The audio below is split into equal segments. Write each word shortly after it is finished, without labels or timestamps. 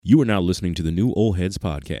You are now listening to the New Old Heads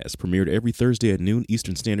podcast, premiered every Thursday at noon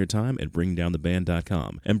Eastern Standard Time at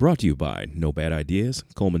BringDownTheBand.com, and brought to you by No Bad Ideas,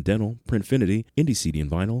 Coleman Dental, Printfinity, Indie CD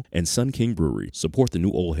and Vinyl, and Sun King Brewery. Support the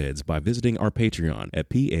New Old Heads by visiting our Patreon at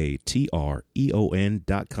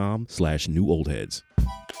patreon.com/NewOldHeads.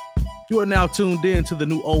 You are now tuned in to the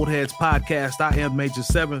New Old Heads podcast. I am Major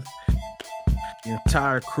 7th. The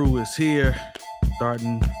entire crew is here,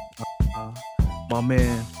 starting my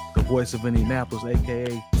man, the voice of Indianapolis,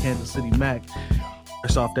 a.k.a. Kansas City Mac.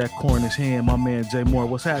 Fresh off that Cornish hand, my man, Jay Moore.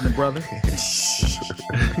 What's happening, brother?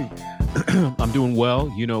 I'm doing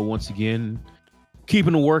well. You know, once again,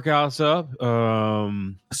 keeping the workouts up.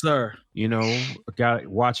 Sir. You know,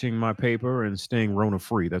 watching my paper and staying Rona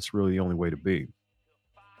free. That's really the only way to be.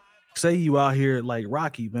 Say you out here like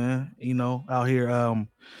Rocky, man. You know, out here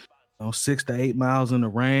 6 to 8 miles in the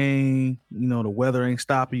rain. You know, the weather ain't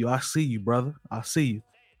stopping you. I see you, brother. I see you.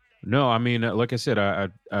 No, I mean, like I said, I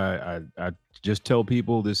just tell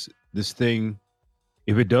people this thing.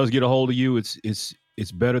 If it does get a hold of you, it's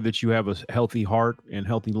better that you have a healthy heart and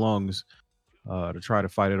healthy lungs to try to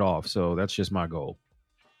fight it off. So that's just my goal.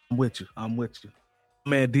 I'm with you.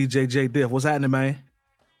 Man, DJ J Diff, what's happening, man?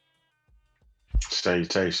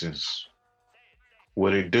 Salutations.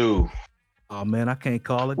 What it do? Oh man, I can't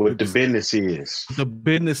call it. What the business is. The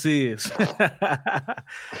business is.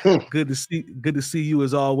 Good to see you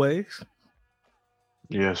as always.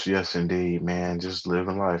 Yes, indeed, man. Just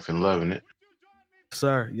living life and loving it.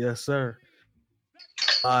 Sir, yes, sir.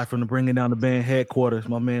 Live from the Bringing Down the Band headquarters,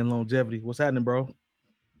 my man Longevity. What's happening, bro?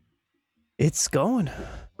 It's going.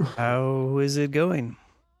 How is it going?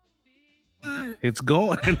 It's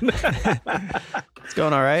going. It's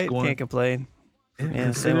going all right. Can't complain.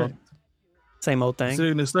 Yeah, same old thing.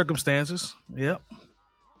 Considering the circumstances. Yep.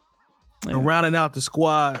 Yeah. And rounding out the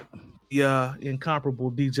squad, the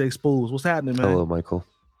incomparable DJ Spools. What's happening, man? Hello, Michael.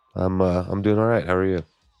 I'm doing all right. How are you?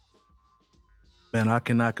 Man, I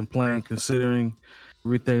cannot complain considering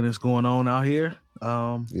everything that's going on out here.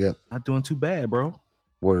 Yep. Not doing too bad, bro.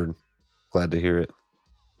 Word. Glad to hear it.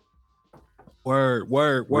 Word.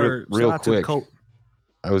 Real quick.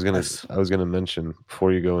 I was gonna mention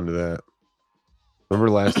before you go into that. Remember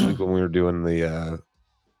last week when we were doing the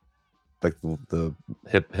the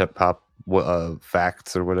hip hop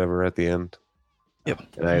facts or whatever at the end? Yep.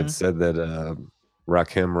 And I had said that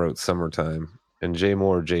Rakim wrote "Summertime," and Jay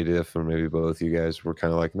Moore, J Diff, or maybe both you guys were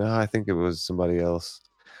kind of like, "No, I think it was somebody else."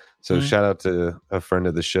 So shout out to a friend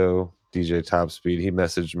of the show, DJ Topspeed. He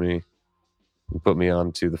messaged me and put me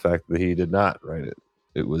on to the fact that he did not write it.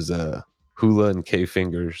 It was Hula and K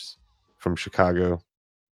Fingers from Chicago.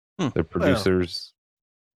 They're producers.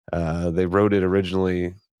 They wrote it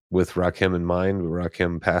originally with Rakim in mind, but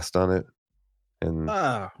Rakim passed on it. And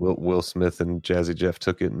Will Smith and Jazzy Jeff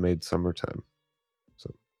took it and made "Summertime."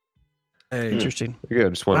 So, hey, interesting. Yeah, I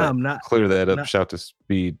just want to clear that up. Shout to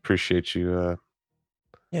Speed. Appreciate you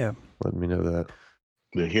letting me know that.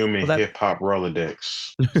 The human hip hop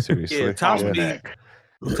Rolodex. Seriously. Yeah, Top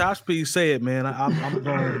Speed say it, man. I'm going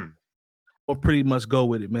to pretty much go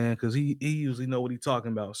with it, man, because he usually know what he's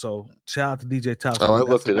talking about. So shout out to DJ Top Speed. Oh, I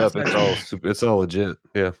looked it up. It's all legit.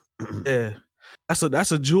 Yeah. Yeah.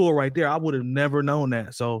 That's a jewel right there. I would have never known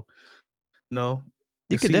that. So, you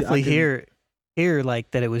could definitely hear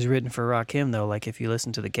like that it was written for Rakim though. Like if you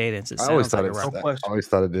listen to the cadence, I always thought it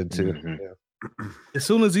did too. Mm-hmm. Yeah. As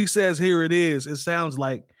soon as he says "here it is," it sounds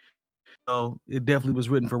like it definitely was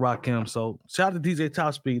written for Rakim. So shout out to DJ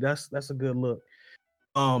Top Speed. That's a good look.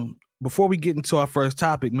 Before we get into our first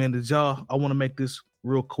topic, man, I want to make this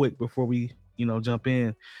real quick before we jump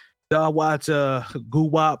in. Y'all watch Goo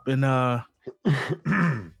Wop and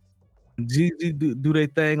Jeezy do their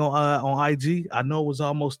thing on IG? I know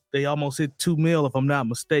they almost hit 2 mil if I'm not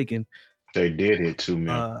mistaken. They did hit 2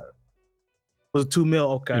 mil. Was it 2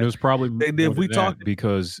 mil? Okay. And it was probably they did. We talked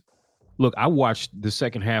because look, I watched the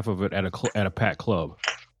second half of it at a packed club.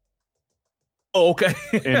 Oh, okay.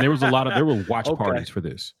 And there were watch parties for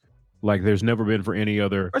this. Like there's never been for any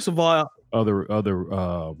other. First of all, other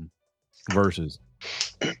verses.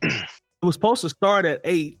 It was supposed to start at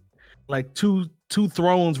 8. Like two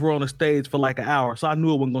thrones were on the stage for like an hour, so I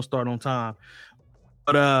knew it wasn't gonna start on time.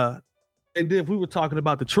 But if we were talking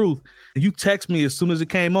about the truth, and you text me as soon as it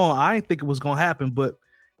came on, I didn't think it was gonna happen, but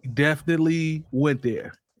he definitely went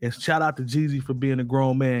there. And shout out to Jeezy for being a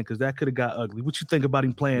grown man, because that could have got ugly. What you think about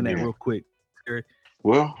him playing that real quick, Eric?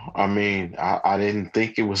 Well, I mean, I didn't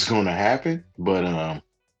think it was going to happen, but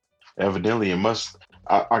evidently it must.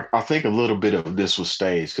 I think a little bit of this was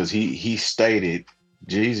staged because he stated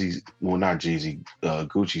Gucci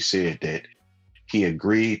said that he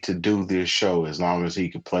agreed to do this show as long as he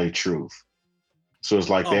could play Truth. So it's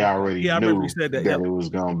like they already I knew remember you said that. it was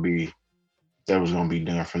gonna be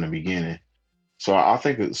done from the beginning. So I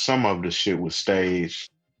think that some of the shit was staged.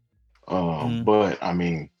 But I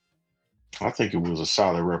mean, I think it was a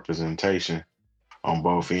solid representation on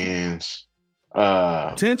both ends.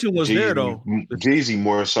 Tension was there though. Jeezy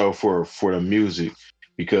more so for the music,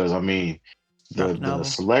 because I mean the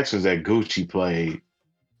selections that Gucci played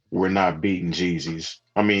were not beating Jeezy's.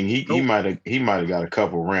 I mean, he might have got a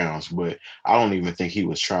couple rounds, but I don't even think he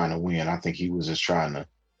was trying to win. I think he was just trying to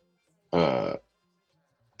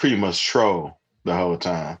pretty much troll the whole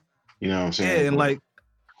time. You know what I'm saying? Yeah, and like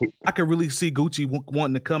I could really see Gucci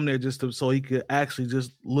wanting to come there just so he could actually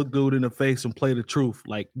just look good in the face and play the truth.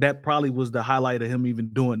 Like that probably was the highlight of him even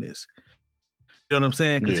doing this. You know what I'm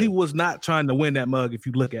saying? Because he was not trying to win that mug. If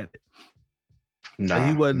you look at it,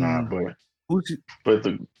 he wasn't. But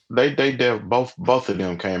Gucci, both of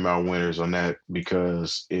them came out winners on that,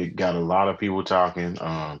 because it got a lot of people talking,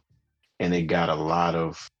 and it got a lot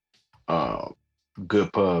of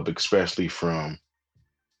good pub, especially from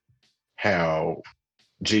how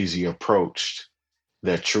Jeezy approached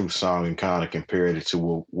that Truth song and kind of compared it to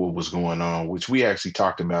what was going on, which we actually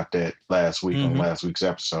talked about that last week on last week's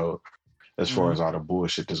episode, as far as all the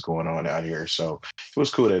bullshit that's going on out here. So it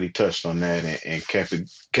was cool that he touched on that and kept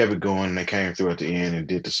it going, and they came through at the end and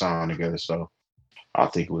did the song together. So I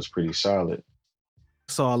think it was pretty solid.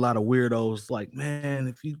 I saw a lot of weirdos like, man,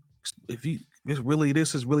 if it's really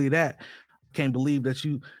this is really that. Can't believe that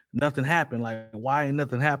nothing happened. Like, why ain't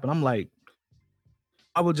nothing happened? I'm like,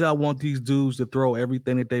 why would y'all want these dudes to throw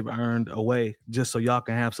everything that they've earned away just so y'all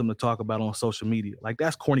can have something to talk about on social media? Like,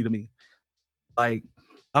 that's corny to me. Like,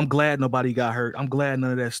 I'm glad nobody got hurt. I'm glad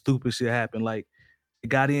none of that stupid shit happened. Like, it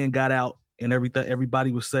got in, got out, and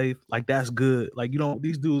everybody was safe. Like, that's good. Like,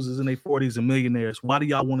 these dudes is in their 40s and millionaires. Why do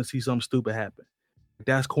y'all want to see something stupid happen? Like,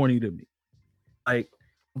 that's corny to me. Like,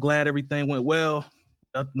 I'm glad everything went well.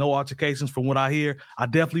 No altercations from what I hear. I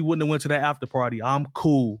definitely wouldn't have went to that after party. I'm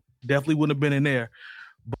cool. Definitely wouldn't have been in there.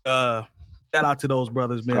 But shout out to those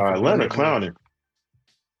brothers, man. Atlanta clowning.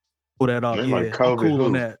 Pull that off. Yeah, like I'm cool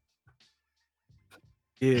on that.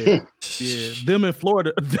 Yeah, yeah. Them in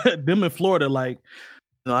Florida, like,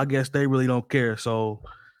 I guess they really don't care. So,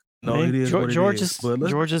 it is what it is. But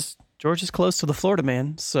George is close to the Florida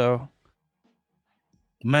man. So,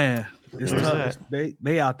 man, it's tough.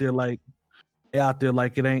 They out there like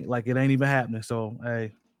it ain't even happening. So,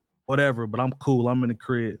 hey, whatever. But I'm cool. I'm in the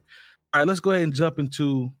crib. All right, let's go ahead and jump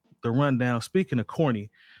into the rundown. Speaking of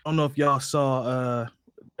corny, I don't know if y'all saw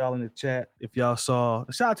y'all in the chat. If y'all saw,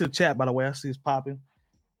 shout out to the chat, by the way. I see it's popping.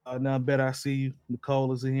 Now better I see you.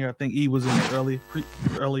 Nicole is in here. I think E was in there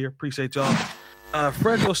earlier. Appreciate y'all.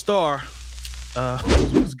 Fredro Starr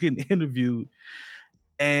was getting interviewed,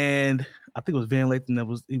 and I think it was Van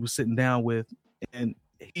Lathan he was sitting down with, and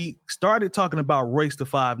he started talking about Royce da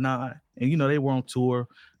 5'9", and they were on tour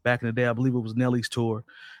back in the day. I believe it was Nelly's tour.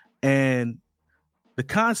 And the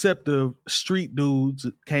concept of street dudes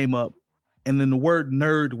came up, and then the word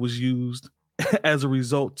nerd was used as a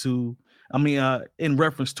result in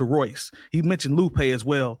reference to Royce. He mentioned Lupe as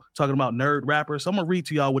well, talking about nerd rappers. So I'm going to read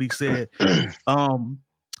to y'all what he said.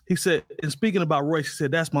 He said, and speaking about Royce, he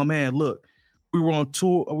said, that's my man. Look, we were on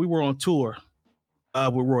tour with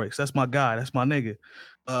Royce. That's my guy. That's my nigga.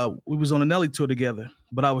 We was on a Nelly tour together,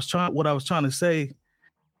 but what I was trying to say,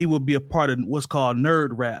 he would be a part of what's called nerd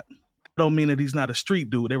rap. Don't mean that he's not a street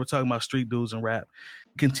dude. They were talking about street dudes and rap.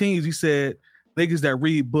 He continues, he said, niggas that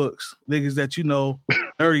read books, niggas that,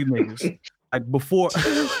 nerdy niggas. Like before,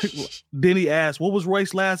 then he asked, what was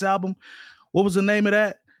Royce's last album? What was the name of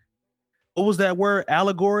that? What was that word?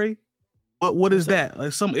 Allegory? What is that?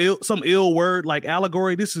 Like some ill word like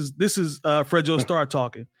allegory? This is Fredro Starr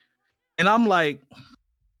talking. And I'm like,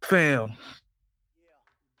 fam.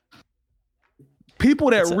 People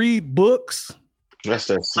that read books, that's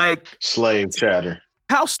that like slave chatter.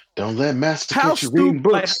 Don't let master get you reading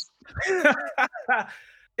books.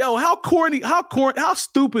 Yo, how corny, how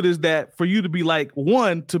stupid is that for you to be like,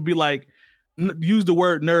 use the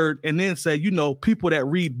word nerd and then say, people that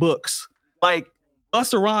read books. Like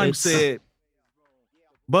Busta Rhymes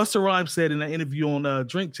said in an interview on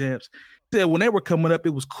Drink Champs, said when they were coming up,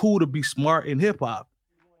 it was cool to be smart in hip hop.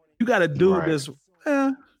 You got a dude that's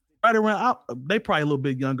right around. They probably a little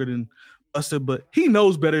bit younger than Busta, but he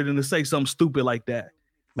knows better than to say something stupid like that.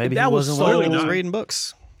 Maybe that was reading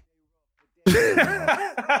books.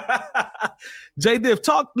 J Diff,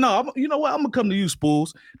 talk. No, you know what? I'm gonna come to you,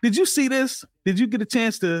 Spools. Did you see this? Did you get a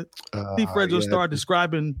chance to see Fredro Starr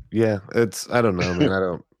describing? Yeah, I don't know, man. I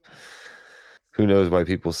don't. Who knows why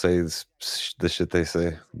people say the shit they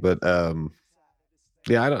say? But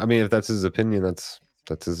Yeah, I mean, if that's his opinion, that's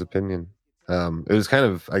his opinion. It was kind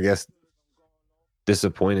of, I guess,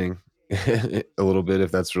 disappointing a little bit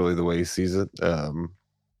if that's really the way he sees it.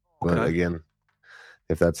 But again,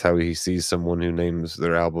 if that's how he sees someone who names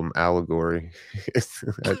their album Allegory as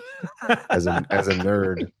a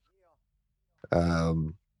nerd,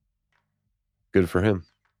 good for him.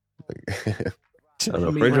 I don't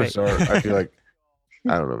know. Fredo Star, I feel like,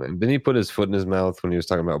 I don't know, man. Didn't he put his foot in his mouth when he was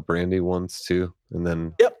talking about Brandy once too? And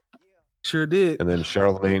then sure did. And then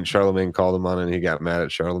Charlemagne called him on it and he got mad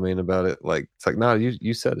at Charlemagne about it. Like, it's like, no,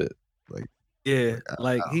 you said it. Like, yeah,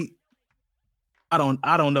 like he. I don't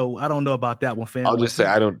know. I don't know about that one, fam. I'll just say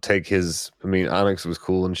I don't take his. I mean, Onyx was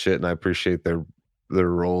cool and shit, and I appreciate their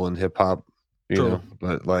role in hip hop, you know.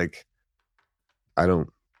 But like, I don't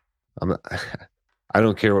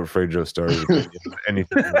care what Fredo Star's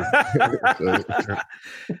anything.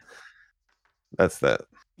 That's that.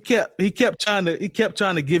 He kept trying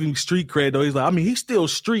to give him street cred though. He's like, I mean, he's still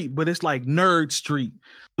street, but it's like nerd street.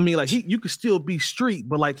 I mean, like you could still be street,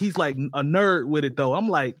 but like he's like a nerd with it though. I'm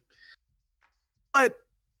like. But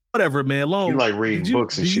whatever, man. You like reading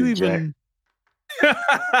books and shit, Jack.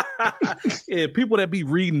 Yeah, people that be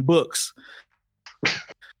reading books.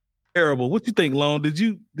 Terrible. What you think, Lone? Could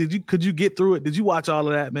you get through it? Did you watch all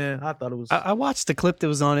of that, man? I thought it was. I watched the clip that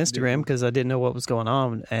was on Instagram because I didn't know what was going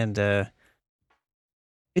on, and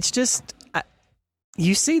it's just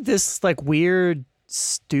you see this like weird,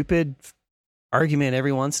 stupid argument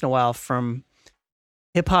every once in a while from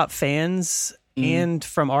hip hop fans and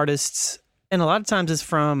from artists. And a lot of times it's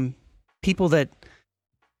from people that,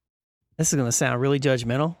 this is going to sound really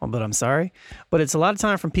judgmental, but I'm sorry. But it's a lot of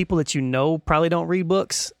time from people that you know probably don't read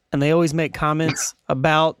books. And they always make comments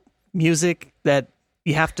about music that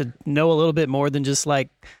you have to know a little bit more than just like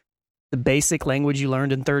the basic language you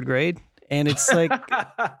learned in third grade. And it's like...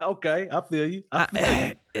 Okay, I feel you.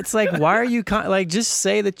 It's like, why are you... like, just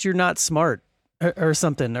say that you're not smart or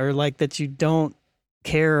something. Or like that you don't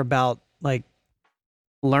care about like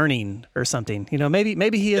learning or something, you know.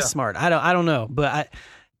 Maybe he is smart. I don't know, but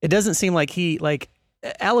it doesn't seem like he like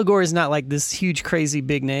Allegory is not like this huge crazy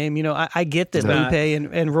big name, you know. I get that Lupe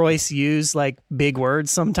and Royce use like big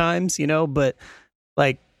words sometimes, you know, but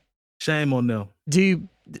like shame on them. Do you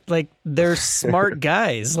like they're smart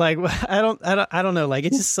guys? Like I don't know. Like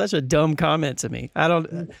it's just such a dumb comment to me.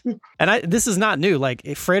 This is not new. Like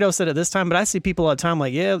Fredo said it this time, but I see people all the time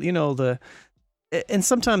like, yeah, you know, and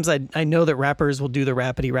sometimes I know that rappers will do the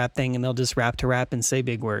rappity rap thing and they'll just rap to rap and say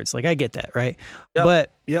big words. Like I get that, right?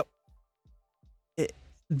 But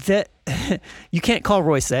that you can't call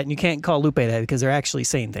Royce that and you can't call Lupe that because they're actually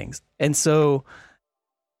saying things. And so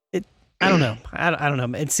I don't know. I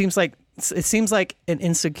don't know. It seems like an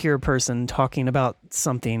insecure person talking about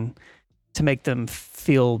something to make them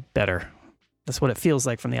feel better. That's what it feels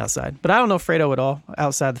like from the outside. But I don't know Fredo at all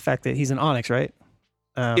outside the fact that he's an Onyx, right?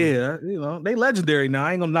 Yeah, you know, they legendary now.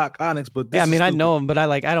 I ain't gonna knock Onyx, but yeah, I mean, I know him, but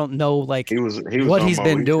I don't know like he was what he's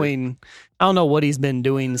been doing. I don't know what he's been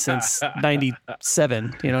doing since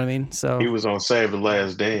 '97. You know what I mean? So he was on Save the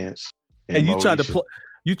Last Dance, and you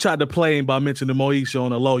tried to play him by mentioning Moesha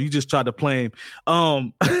on the low. You just tried to play him.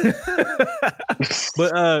 But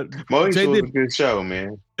Moesha was a good show,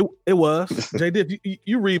 man. It was. J-Dip,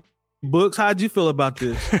 you read books. How'd you feel about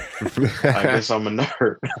this? I guess I'm a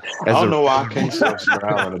nerd. I don't know why I can't stop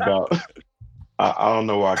smiling about. I don't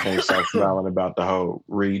know why I can't stop smiling about the whole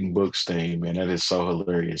reading books thing, man. That is so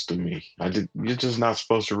hilarious to me. You're just not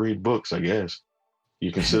supposed to read books, I guess.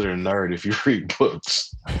 You consider a nerd if you read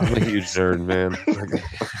books. I'm a huge nerd, man.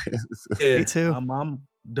 Yeah, me too. I'm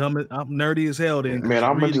dumb. I'm nerdy as hell. Then, man,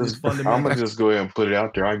 I'm gonna just go ahead and put it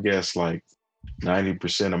out there. I guess like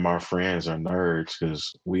 90% of my friends are nerds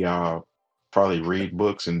because we all probably read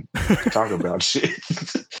books and talk about shit.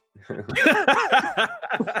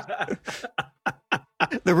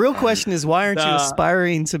 The real question is, why aren't you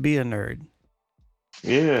aspiring to be a nerd?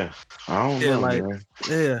 Yeah, I don't know, man.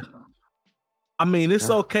 Yeah. I mean, it's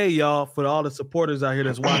okay, y'all, for all the supporters out here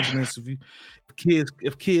that's watching this.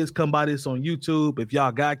 If kids come by this on YouTube, if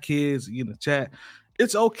y'all got kids in the chat,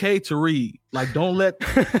 it's okay to read. Like, don't let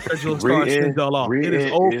Fredo Star send y'all off. It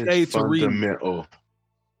is okay to read.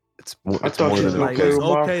 I thought you was okay with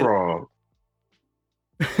my frog.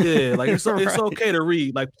 Yeah, like it's okay to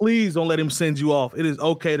read. Like, please don't let him send you off. It is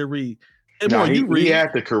okay to read. No, he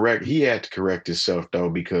had to correct himself though,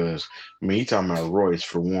 because I mean, he talking about Royce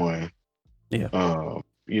for one. Yeah.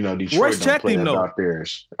 You know, Detroit don't play about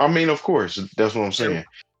theirs. I mean, of course, that's what I'm saying.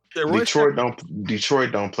 Yeah,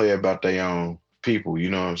 Detroit don't play about their own people. You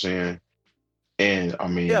know what I'm saying? And I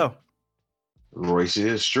mean, Royce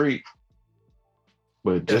is street.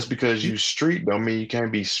 But just because you street don't mean you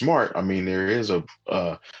can't be smart. I mean, there is a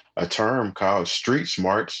term called street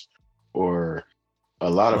smarts, or a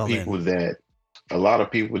lot of people that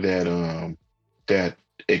that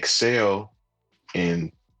excel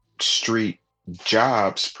in street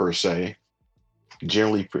jobs per se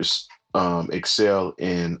generally excel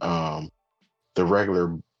in the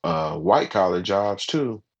regular white collar jobs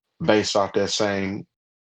too, based off that same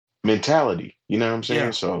mentality. You know what I'm saying?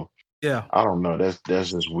 Yeah. So Yeah. I don't know.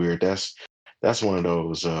 That's just weird. That's one of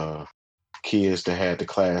those kids that had the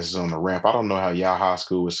classes on the ramp. I don't know how y'all high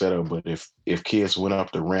school was set up, but if kids went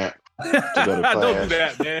up the ramp to go to class, don't do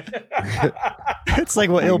that, man. It's like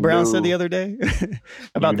what Il Brown said the other day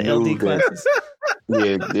about the LD classes.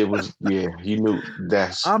 Yeah, it was. Yeah, you knew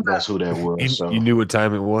that's who that was. So you knew what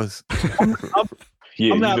time it was.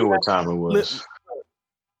 You knew what time it was.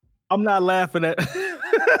 I'm not laughing at.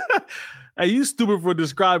 Hey, you stupid for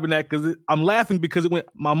describing that, because I'm laughing because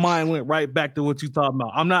my mind went right back to what you talking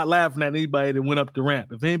about. I'm not laughing at anybody that went up the ramp.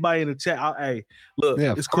 If anybody in the chat, hey, look,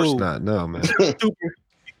 yeah, it's of course cool. not. No, man. Stupid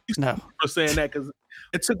for saying that, because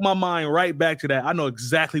it took my mind right back to that. I know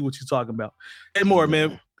exactly what you're talking about. Hey, more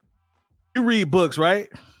man, you read books, right?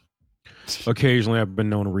 Occasionally, I've been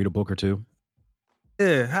known to read a book or two.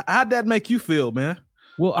 Yeah, how'd that make you feel, man?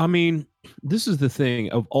 Well, I mean, this is the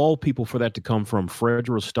thing. Of all people for that to come from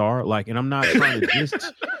Fredro Starr, like, and I'm not trying to diss.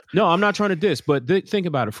 No, I'm not trying to diss, but think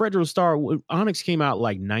about it. Fredro Starr, Onyx came out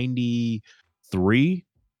like 93.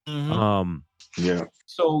 Mm-hmm. Yeah.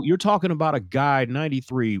 So you're talking about a guy,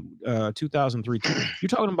 93, 2003. You're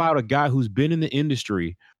talking about a guy who's been in the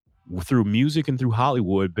industry through music and through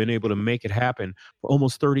Hollywood, been able to make it happen for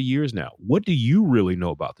almost 30 years now. What do you really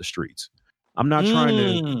know about the streets? I'm not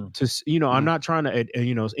trying to I'm not trying to,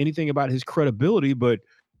 anything about his credibility, but,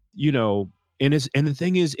 and the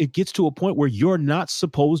thing is, it gets to a point where you're not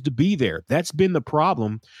supposed to be there. That's been the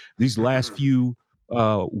problem these last few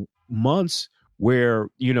months, where,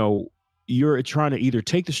 you're trying to either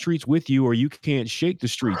take the streets with you or you can't shake the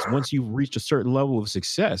streets once you've reached a certain level of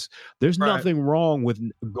success. There's nothing wrong with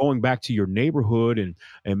going back to your neighborhood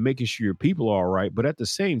and making sure your people are all right. But at the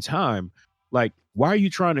same time, like, why are you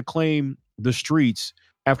trying to claim the streets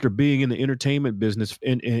after being in the entertainment business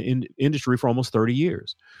in industry for almost 30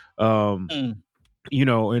 years? And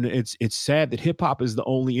it's sad that hip hop is the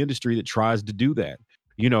only industry that tries to do that.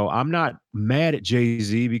 I'm not mad at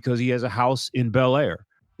Jay-Z because he has a house in Bel Air.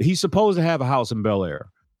 He's supposed to have a house in Bel Air.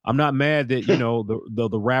 I'm not mad that,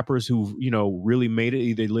 the rappers who, really made it,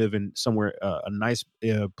 either live in somewhere, a nice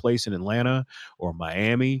place in Atlanta or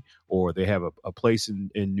Miami, or they have a place in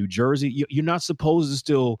New Jersey. You're not supposed to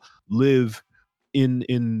still live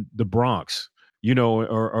in the Bronx,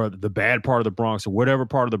 or the bad part of the Bronx, or whatever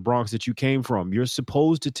part of the Bronx that you came from. You're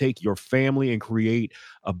supposed to take your family and create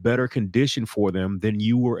a better condition for them than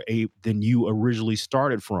you originally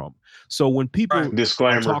started from. So when people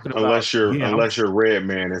disclaimer, unless you're Red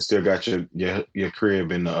Man and still got your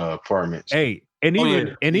crib in the apartments. Hey,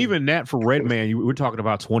 even that for Red Man, we're talking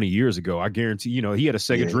about 20 years ago. I guarantee, he had a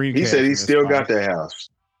Sega Dreamcast. He said he still got that house.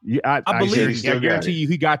 Yeah, I believe. I guarantee you,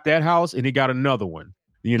 he got that house and he got another one.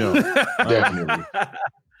 Definitely.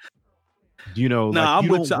 I'm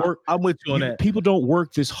with you on that. People don't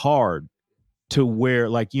work this hard to where,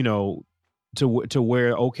 like, to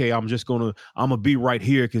where, okay, I'm gonna be right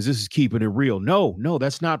here because this is keeping it real. No,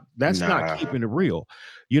 that's not keeping it real.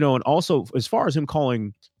 And also, as far as him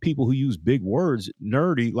calling people who use big words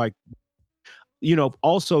nerdy, like,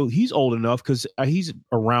 also he's old enough, because he's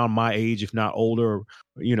around my age, if not older,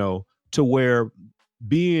 to where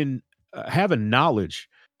having knowledge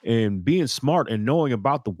and being smart and knowing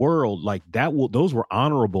about the world, like those were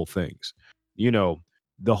honorable things.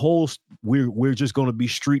 The whole we're just going to be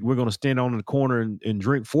street, we're going to stand on the corner and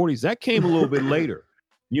drink 40s, that came a little bit later.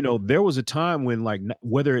 There was a time when, like,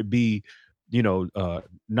 whether it be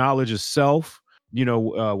knowledge of self, when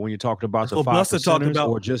you're talking about the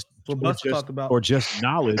 5%, or just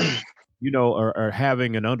knowledge, or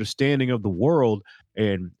having an understanding of the world,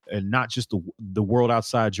 and not just the world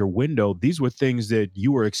outside your window. These were things that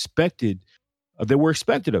you were expected of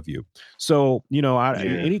you. So,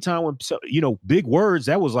 anytime when, big words,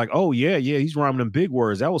 that was like, oh yeah, he's rhyming them big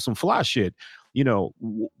words. That was some fly shit.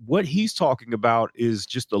 What he's talking about is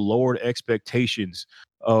just the lowered expectations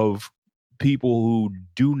of people who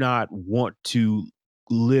do not want to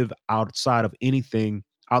live outside of anything,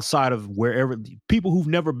 outside of wherever, people who've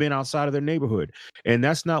never been outside of their neighborhood. And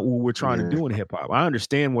that's not what we're trying to do in hip hop. I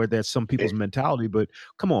understand where that's some people's mentality, but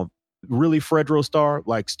come on, really Fredro Starr,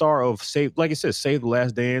 like star of Save, like I said, Save the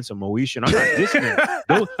Last Dance and Moesha. And I'm not dissing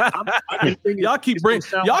that. Y'all keep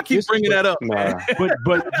bringing that up. Nah.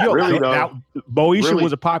 But yo, Really, Moesha really.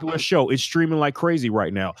 was a popular show. It's streaming like crazy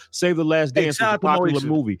right now. Save the Last Dance was a popular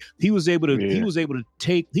movie. He was able to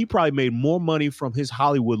take. He probably made more money from his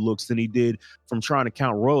Hollywood looks than he did from trying to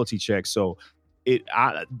count royalty checks. So.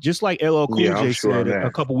 Just like LL Cool J said a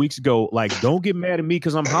couple weeks ago, like, don't get mad at me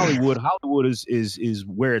because I'm Hollywood. Hollywood is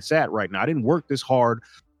where it's at right now. I didn't work this hard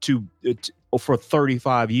for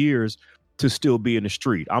 35 years to still be in the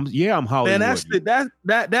street. I'm Hollywood. Man,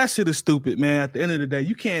 that shit is stupid, man. At the end of the day,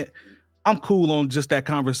 you can't. I'm cool on just that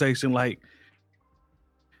conversation. Like,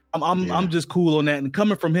 I'm just cool on that. And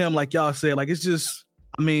coming from him, like y'all said, like, it's just.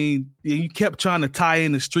 I mean, you kept trying to tie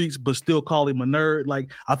in the streets, but still call him a nerd.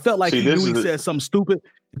 Like, I felt like he knew he said something stupid.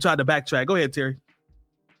 He tried to backtrack. Go ahead, Terry.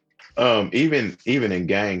 Even in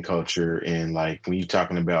gang culture, and like when you're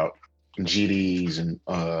talking about GDs and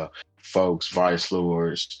folks, Vice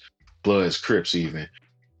Lords, Bloods, Crips, even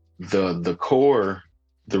the core,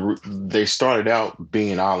 they started out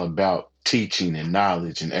being all about teaching and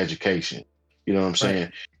knowledge and education. You know what I'm saying?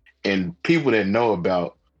 Right. And people that know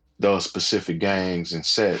about those specific gangs and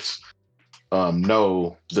sets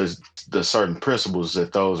know the certain principles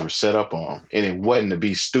that those are set up on, and it wasn't to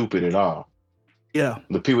be stupid at all. Yeah,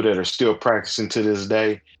 the people that are still practicing to this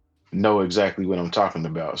day know exactly what I'm talking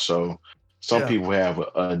about. So some people have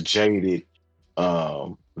a jaded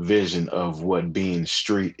vision of what being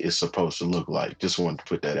street is supposed to look like. Just wanted to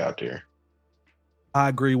put that out there. I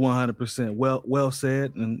agree 100%. Well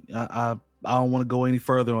said, and I don't want to go any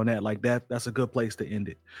further on that. Like that's a good place to end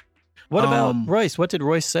it. What about Royce? What did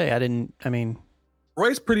Royce say?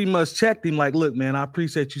 Royce pretty much checked him like, look, man, I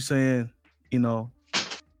appreciate you saying, you know,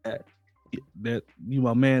 that you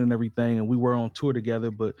my man and everything, and we were on tour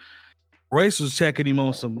together, but Royce was checking him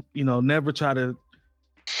on some, you know, never try to,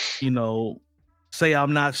 you know, say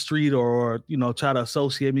I'm not street or you know, try to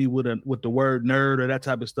associate me with the word nerd or that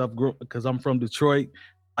type of stuff, because I'm from Detroit,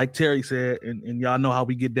 like Terry said, and y'all know how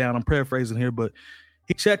we get down. I'm paraphrasing here, but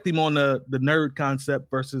he checked him on the nerd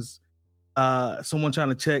concept versus someone trying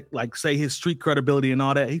to check, like, say his street credibility and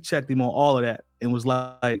all that. He checked him on all of that and was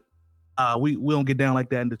like, we don't get down like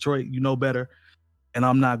that in Detroit. You know better, and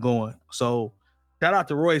I'm not going. So shout out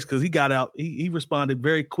to Royce, because he got out. He responded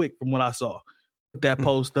very quick from what I saw. Put that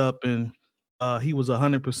post up, and he was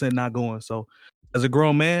 100% not going. So as a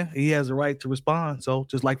grown man, he has a right to respond. So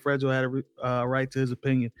just like Fredro had a right to his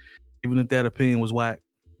opinion, even if that opinion was whack.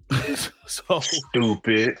 So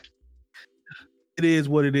stupid. It is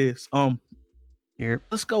what it is. Here.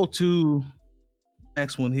 Let's go to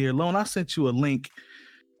next one here. Lone, I sent you a link.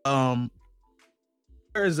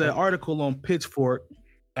 There's an article on Pitchfork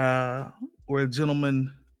where a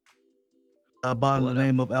gentleman by the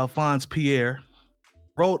name of Alphonse Pierre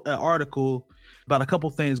wrote an article about a couple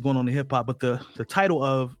things going on in hip hop, but the title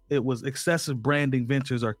of it was "Excessive Branding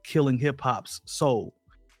Ventures Are Killing Hip Hop's Soul."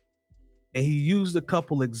 And he used a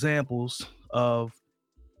couple examples of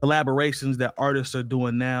collaborations that artists are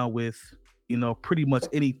doing now with, you know, pretty much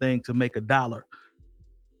anything to make $1.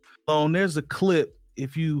 There's a clip.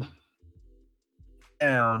 If you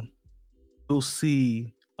you'll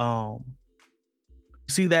see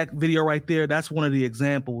that video right there. That's one of the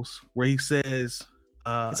examples where he says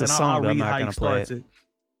it's a song, but I'm not gonna play it.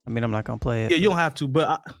 I'm not gonna play it. Yeah, you don't have to,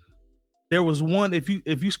 but there was one. If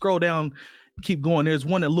you scroll down, keep going, there's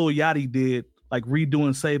one that Lil Yachty did, like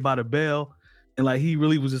redoing Saved by the Bell. And like, he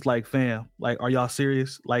really was just like, fam, like, are y'all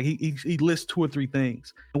serious? Like, he lists 2 or 3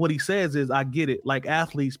 things. And what he says is, I get it. Like,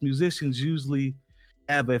 athletes, musicians usually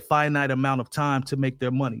have a finite amount of time to make their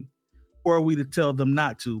money. Or are we to tell them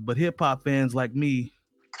not to? But hip hop fans like me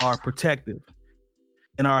are protective.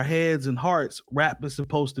 In our heads and hearts, rap is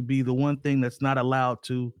supposed to be the one thing that's not allowed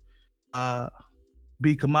to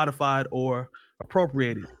be commodified or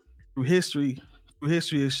appropriated. Through history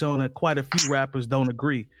has shown that quite a few rappers don't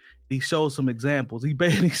agree. He showed some examples. He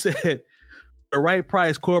basically said, the right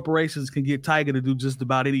price, corporations can get Tiger to do just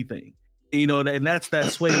about anything. You know, and that's that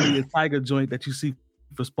Sway Lee and Tiger joint that you see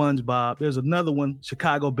for SpongeBob. There's another one,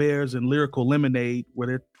 Chicago Bears and Lyrical Lemonade,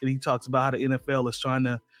 where he talks about how the NFL is trying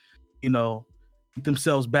to, you know, get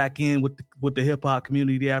themselves back in with the hip hop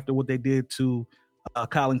community after what they did to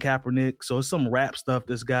Colin Kaepernick. So it's some rap stuff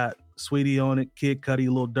that's got Sweetie on it, Kid Cudi,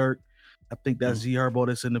 Lil Durk. I think that's G Herbo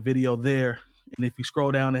that's in the video there. And if you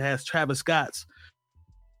scroll down, it has Travis Scott's,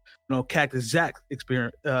 you know, Cactus Jack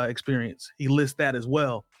experience. He lists that as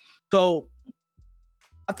well. So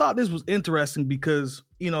I thought this was interesting because,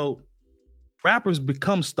 you know, rappers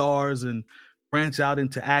become stars and branch out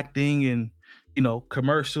into acting and, you know,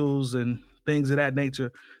 commercials and things of that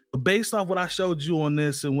nature. based off what I showed you on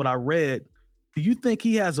this and what I read, do you think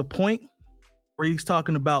he has a point where he's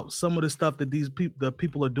talking about some of the stuff that the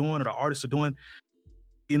people are doing or the artists are doing,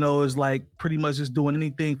 is like pretty much just doing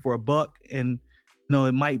anything for a buck, and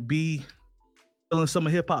it might be filling some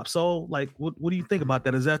of hip hop soul? Like, what do you think about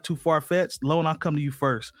that? Is that too far fetched? Lone, I'll come to you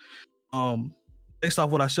first. Based off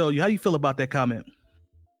what I showed you, how do you feel about that comment?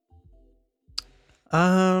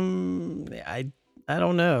 I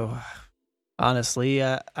don't know. Honestly,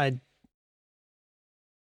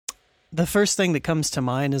 the first thing that comes to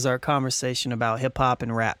mind is our conversation about hip hop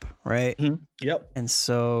and rap, right? Mm-hmm. Yep. And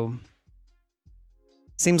so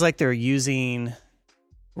it seems like they're using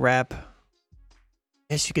rap, I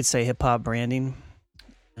guess you could say hip hop branding,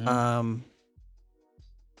 to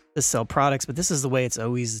sell products, but this is the way it's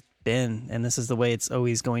always been, and this is the way it's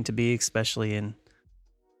always going to be, especially in,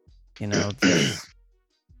 the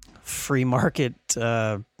free market,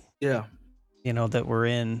 that we're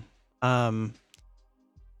in.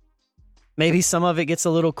 Maybe some of it gets a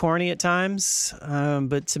little corny at times,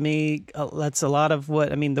 but to me, that's a lot of what,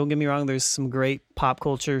 don't get me wrong, there's some great pop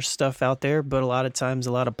culture stuff out there, but a lot of times,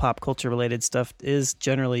 a lot of pop culture related stuff is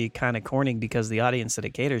generally kind of corny because the audience that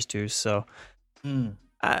it caters to. So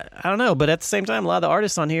I don't know, but at the same time, a lot of the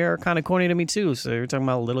artists on here are kind of corny to me too. So you're talking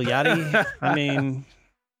about Lil Yachty.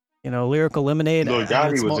 Lyrical Lemonade. Lil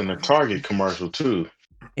Yachty was in the Target commercial too.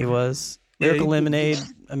 He was. Lyrical Lemonade.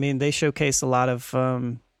 They showcase a lot of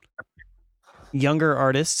younger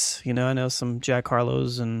artists. I know some Jack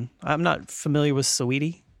Harlow's, and I'm not familiar with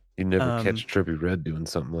Saweetie. You never catch Trippie Redd doing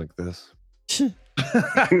something like this.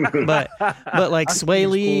 but like Sway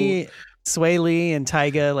Lee and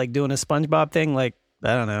Tyga like doing a SpongeBob thing, like,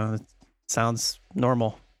 I don't know, it sounds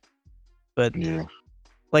normal. But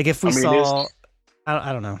like if we saw,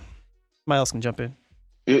 I don't know. Somebody else can jump in.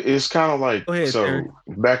 It's kind of like, ahead, so Eric.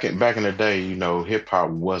 back in the day, hip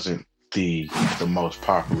hop wasn't the most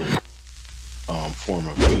popular form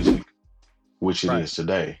of music, which it is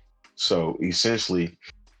today. So essentially,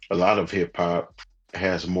 a lot of hip hop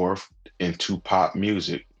has morphed into pop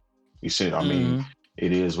music. It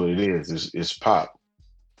is what it is. It's pop.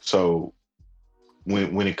 So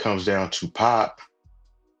when it comes down to pop,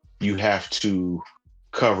 you have to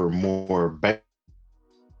cover more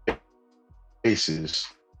bases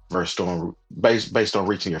based on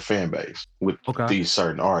reaching your fan base with these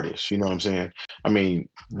certain artists. You know what I'm saying?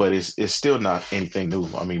 But it's still not anything new.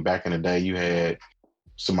 Back in the day, you had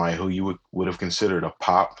somebody who you would have considered a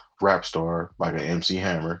pop rap star, like an MC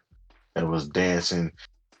Hammer, that was dancing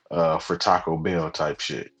for Taco Bell type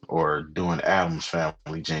shit, or doing Addams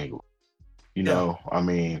Family jingle. It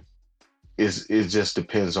just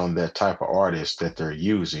depends on that type of artist that they're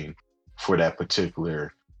using for that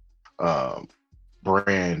particular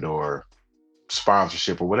brand or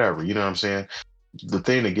sponsorship or whatever. You know what I'm saying? The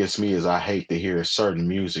thing that gets me is I hate to hear certain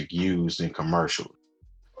music used in commercials.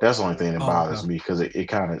 That's the only thing that bothers me, because it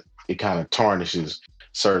kind of tarnishes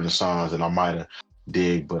certain songs that I might have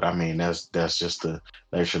dig. But that's just the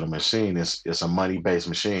nature of the machine. It's a money-based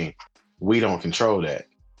machine. We don't control that.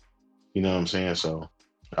 You know what I'm saying? So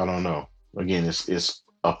I don't know. Again, it's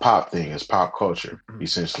a pop thing. It's pop culture,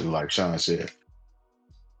 essentially, like Sean said.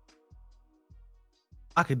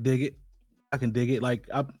 I can dig it. Like,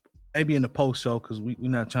 maybe in the post show, because we're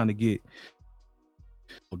not trying to get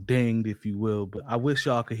dinged, if you will. But I wish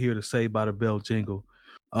y'all could hear the Saved by the Bell jingle.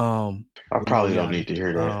 I probably don't need to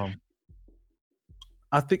hear that.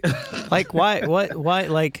 I think, like, why?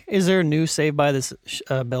 Like, is there a new Saved by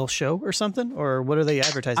the Bell show or something, or what are they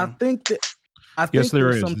advertising? I think yes, there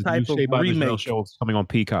is some type of remake show coming on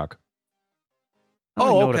Peacock.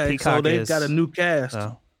 Okay. So they've got a new cast.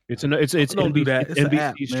 Oh. It's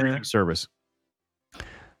NBC streaming service.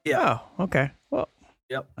 Yeah. Oh, okay. Well.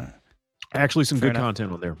 Yep. Actually, some good enough.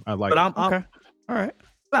 content on there. I like. But it. Okay. All right.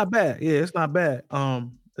 It's not bad. Yeah, it's not bad.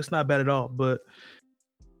 It's not bad at all. But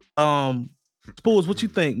Spools, what you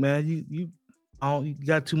think, man? You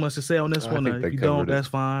got too much to say on this one? If you don't, that's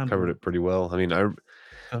fine. Covered it pretty well. You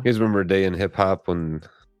guys remember a day in hip hop when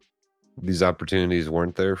these opportunities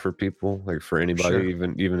weren't there for people, like for anybody, Sure.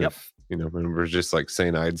 even if remember just like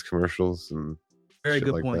St. Ides commercials and Very shit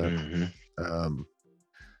good like point. that.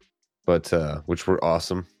 But which were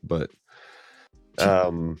awesome. But I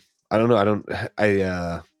don't know. I don't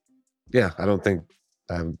think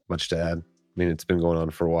I have much to add. It's been going on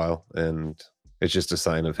for a while, and it's just a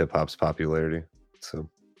sign of hip hop's popularity. So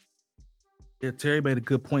yeah, Terry made a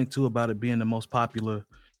good point too about it being the most popular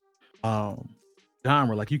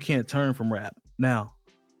genre. Like, you can't turn from rap now.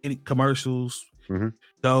 Any commercials,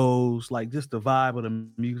 those, like, just the vibe of the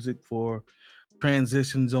music for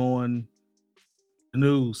transitions on the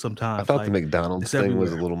news sometimes. I thought like, the McDonald's it's thing was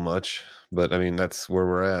a everywhere. little much, but I mean that's where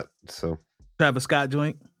we're at. So Travis Scott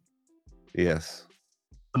joint yes,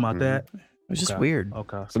 about Mhm. that. It was just Okay. weird.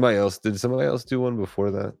 Okay. somebody else do one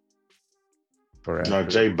before that? Or No, after?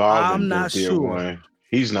 J Balvin I'm not did sure. one.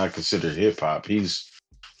 He's not considered hip hop. He's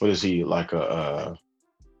what is he like a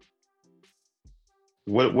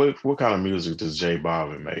what kind of music does J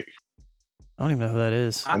Balvin make? I don't even know who that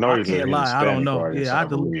is. I know he's can't a lie. I don't Hispanic know. artist, Yeah, I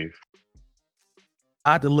believe.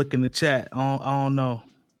 I had to look in the chat. I don't know.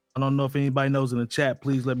 I don't know if anybody knows in the chat.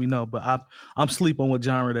 Please let me know. But I'm sleep on what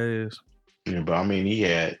genre that is. Yeah, but I mean, he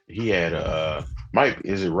had Mike.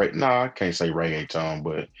 Is it right? No, I can't say reggaeton,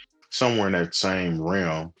 but somewhere in that same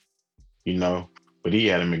realm, you know. But he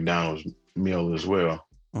had a McDonald's meal as well.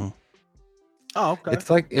 Oh, okay.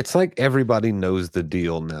 It's like everybody knows the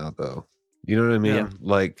deal now, though. You know what I mean? Yeah.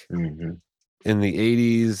 Like Mhm. in the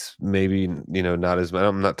 80s, maybe not as much.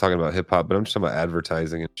 I'm not talking about hip hop, but I'm just talking about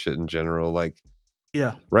advertising and shit in general. Like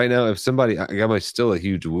Yeah. right now, if somebody, I'm still a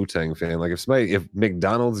huge Wu-Tang fan. Like if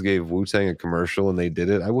McDonald's gave Wu-Tang a commercial and they did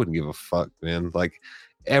it, I wouldn't give a fuck, man. Like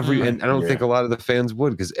and I don't think a lot of the fans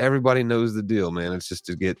would, because everybody knows the deal, man. It's just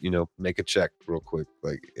to get, make a check real quick.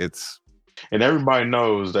 Like And everybody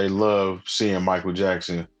knows they love seeing Michael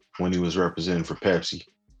Jackson when he was representing for Pepsi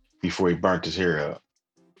before he burnt his hair out.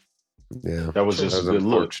 yeah, That was just a good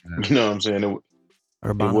look. You know what I'm saying? It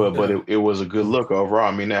was, but it was a good look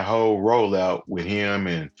overall. I mean, that whole rollout with him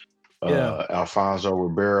and Alfonso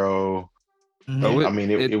Ribeiro. Mhm. I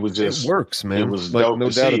mean, it was just it works, man. It was like, dope no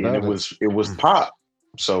to doubt see, about and it was pop.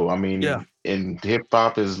 So I mean, Yeah. and hip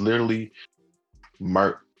hop is literally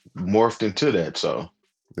morphed into that. So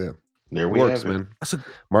yeah, there it we works, have it. man. That's a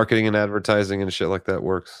Marketing and advertising and shit like that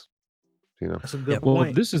works. that's a good Well,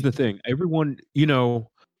 point. this is the thing. Everyone, who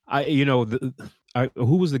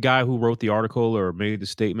was the guy who wrote the article or made the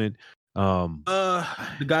statement? The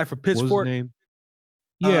guy for What was his Pitchfork. name?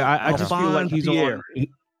 Yeah, I just feel like Alphonse he's Pierre. on.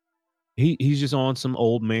 He's just on some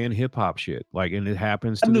old man hip hop shit. Like, and it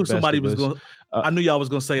happens to I knew the best somebody of was us. going. I knew y'all was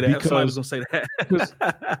going to say that. Somebody was going to say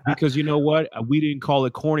that. Because you know what, we didn't call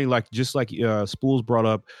it corny. Like Spools brought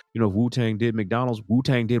up, Wu-Tang did McDonald's,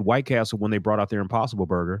 Wu-Tang did White Castle when they brought out their Impossible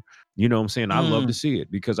Burger. You know what I'm saying? I love to see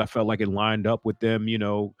it because I felt like it lined up with them.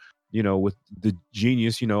 With the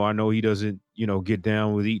genius. I know he doesn't get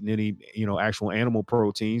down with eating any actual animal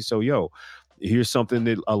protein. So here's something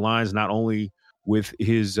that aligns not only with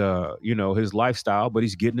his his lifestyle, but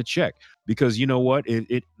he's getting a check. Because you know what,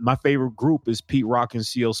 my favorite group is Pete Rock and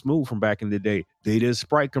CL Smooth from back in the day. They did a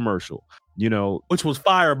Sprite commercial, which was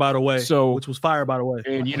fire, by the way. So which was fire, by the way.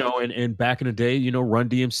 And and back in the day, Run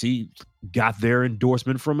DMC got their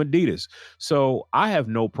endorsement from Adidas. So I have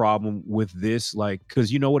no problem with this, like,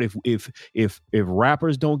 because you know what, if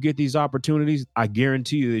rappers don't get these opportunities, I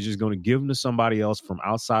guarantee you they're just going to give them to somebody else from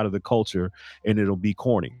outside of the culture, and it'll be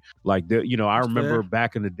corny. Like I remember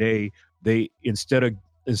back in the day, they instead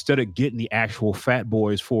of getting the actual Fat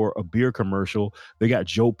Boys for a beer commercial, they got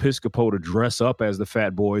Joe Piscopo to dress up as the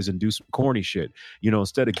Fat Boys and do some corny shit.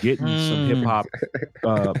 Instead of getting some hip hop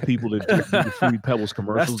people to do the Fruity Pebbles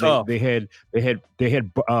commercials, they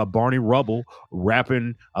had Barney Rubble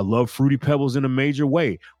rapping "I love Fruity Pebbles" in a major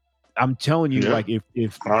way. I'm telling you, like if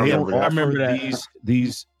they don't offer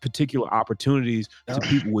these particular opportunities to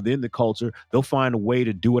people within the culture, they'll find a way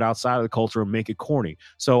to do it outside of the culture and make it corny.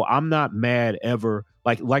 So I'm not mad ever.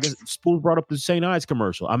 Like Spoon brought up the St. Ides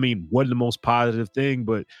commercial. I mean, wasn't the most positive thing,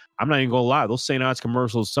 but I'm not even gonna lie. Those St. Ides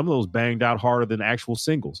commercials, some of those banged out harder than actual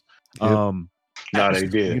singles. Yep. No, they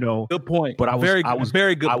did. Good point. But I was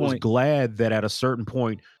very good I point. was glad that at a certain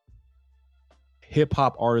point, hip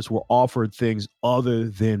hop artists were offered things other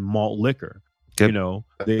than malt liquor. Yep.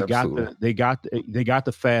 They got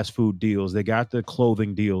the fast food deals, they got the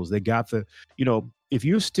clothing deals, they got the if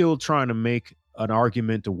you're still trying to make an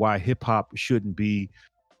argument to why hip hop shouldn't be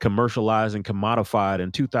commercialized and commodified in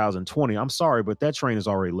 2020, I'm sorry, but that train has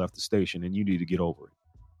already left the station, and you need to get over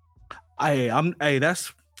it.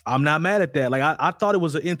 I'm not mad at that. Like I thought it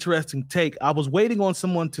was an interesting take. I was waiting on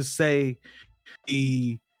someone to say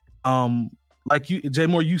like you, Jay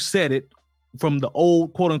Moore, you said it from the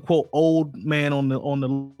old, quote unquote, old man on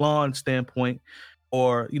the lawn standpoint,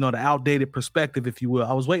 or the outdated perspective, if you will.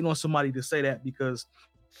 I was waiting on somebody to say that because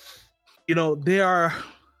there are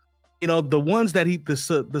the ones that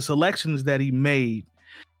the selections that he made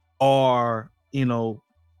are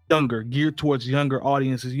younger, geared towards younger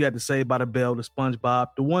audiences. You had to Saved by the Bell, the SpongeBob,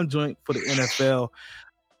 the one joint for the NFL.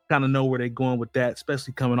 Kind of know where they're going with that,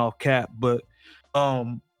 especially coming off Cap. But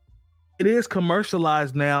it is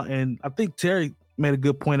commercialized now, and I think Terry made a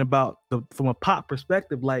good point about from a pop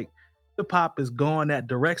perspective. Like hip hop is going that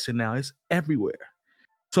direction now; it's everywhere.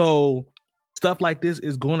 So stuff like this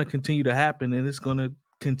is going to continue to happen, and it's going to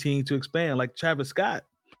continue to expand. Like Travis Scott.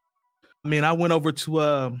 I mean, I went over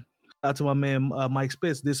to my man Mike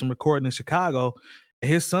Spitz, did some recording in Chicago.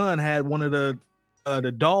 And his son had one of the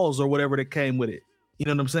dolls or whatever that came with it. You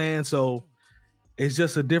know what I'm saying? So it's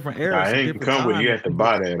just a different era. Nah, it ain't come with. You had to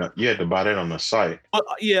buy that. You had to buy that on the site.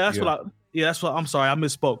 That's what I'm sorry, I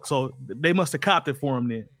misspoke. So they must have copped it for him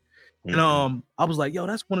then. Mm-hmm. And I was like, yo,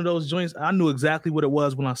 that's one of those joints. I knew exactly what it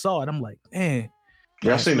was when I saw it. I'm like, man.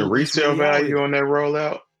 Y'all seen the resale value on that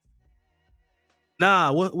rollout?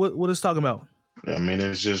 Nah, what is talking about? I mean,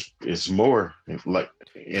 it's more like,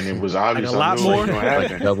 and it was obvious like a lot more.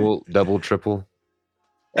 Like double, triple.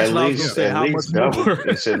 At least double.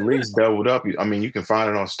 It's at least doubled up. I mean, you can find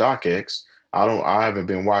it on StockX. I haven't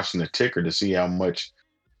been watching the ticker to see how much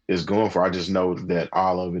it's going for. I just know that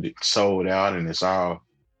all of it sold out, and it's all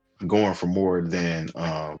going for more than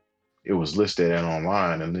it was listed at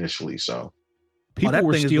online initially. So people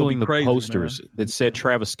were stealing the posters that said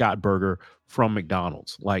Travis Scott Burger from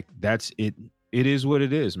McDonald's. Like that's it. It is what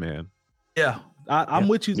it is, man. Yeah, I'm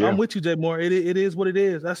with you. Yeah. I'm with you, Jay Moore. It is what it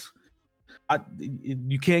is.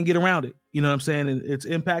 You can't get around it. You know what I'm saying? And it's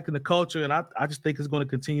impacting the culture, and I just think it's going to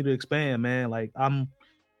continue to expand, man. Like I'm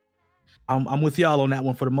with y'all on that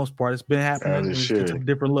one for the most part. It's been happening. It's a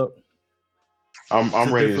different look.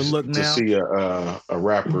 I'm ready to see a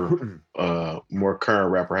rapper, more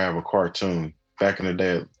current rapper, have a cartoon. Back in the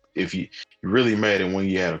day, if you really made it when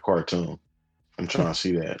you had a cartoon, I'm trying to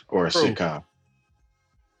see that, or a sitcom.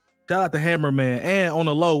 Shout out to Hammerman. And on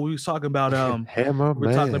the low, we was talking about Hammerman.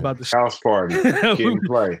 We're talking about the House Party, Kid and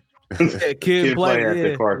Play. Yeah, Kid and Play at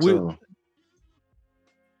the cartoon.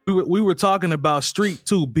 We were talking about Street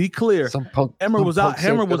too. Be clear. Hammer was out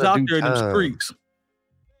there in them streets.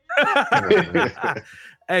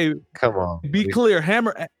 Hey, come on. Be clear.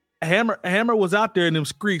 Hammer was out there in them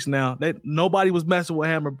streets now. Nobody was messing with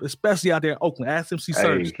Hammer, especially out there in Oakland. Ask MC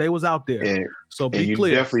Search. They was out there. So be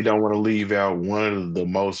clear. You definitely don't want to leave out one of the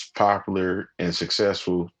most popular and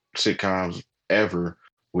successful sitcoms ever,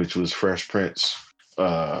 which was Fresh Prince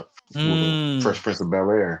of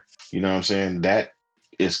Bel-Air. You know what I'm saying? That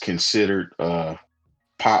is considered a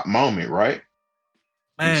pop moment, right?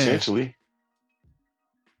 Man. Essentially.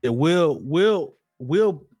 It will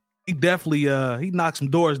he definitely he knocked some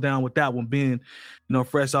doors down with that one, being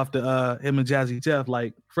fresh off the him and Jazzy Jeff.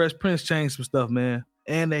 Like Fresh Prince changed some stuff, man.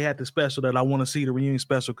 And they had the special that I want to see, the reunion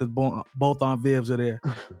special, because both on Vivs are there.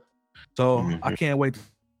 So I can't wait.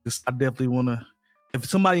 I definitely want to. If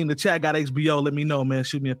somebody in the chat got HBO, let me know, man.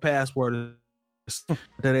 Shoot me a password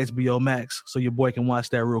that HBO Max so your boy can watch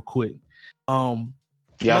that real quick. Yeah, I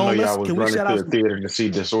know y'all was running to the theater to see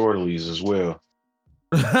Disorderlies as well.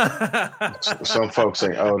 Some folks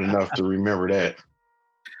ain't old enough to remember that.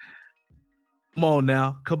 Come on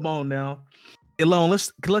now. Elon,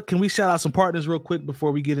 can we shout out some partners real quick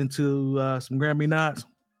before we get into some Grammy nods?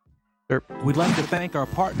 Sure. We'd like to thank our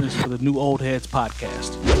partners for the new Old Heads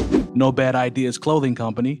podcast. No Bad Ideas Clothing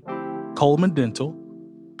Company, Coleman Dental,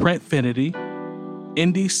 Printfinity,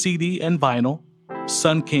 Indie CD and Vinyl,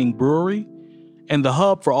 Sun King Brewery, and the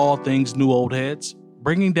hub for all things New Old Heads,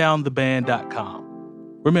 BringingDownTheBand.com.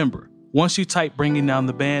 Remember, once you type Bringing Down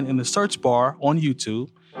the Band in the search bar on YouTube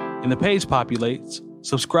and the page populates,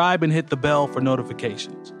 subscribe and hit the bell for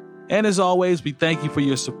notifications. And as always, we thank you for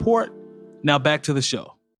your support. Now back to the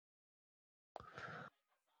show.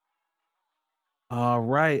 All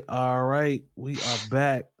right. We are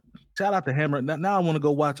back. Shout out to Hammer. Now I want to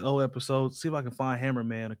go watch old episodes, see if I can find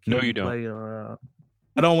Hammerman. No, you don't.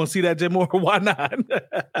 I don't want to see that, Jay Moore. Why not?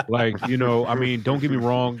 I mean, don't get me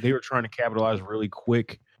wrong. They were trying to capitalize really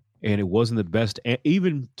quick, and it wasn't the best.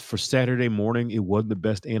 Even for Saturday morning, it wasn't the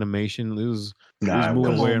best animation. It was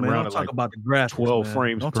moving away around at like about the graphics, 12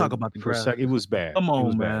 frames. Don't talk about the graphics. Second. It was bad. Come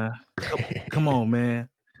on, man. Come on, man.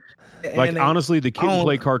 Like, honestly, the Kid and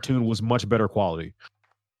Play cartoon was much better quality.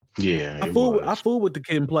 Yeah, I fool with the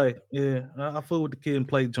Kid and Play. Yeah, I fool with the Kid and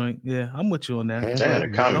Play joint. Yeah, I'm with you on that.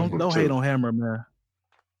 Don't hate on Hammer, man.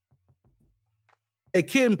 Hey,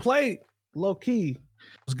 Kid and Play, low key,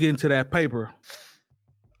 was getting to that paper.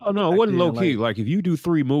 Oh no, it wasn't low key. Like if you do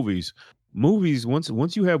 3 movies,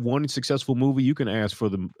 once you have one successful movie, you can ask for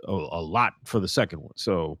a lot for the second one.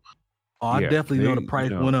 So, I definitely know the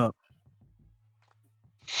price went up.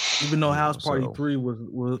 Even though House Party 3 was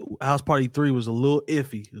a little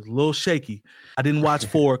iffy, it was a little shaky. I didn't watch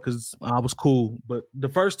 4 because I was cool, but the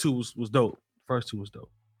first 2 was dope.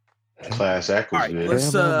 Class Act was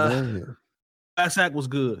good. Class Act was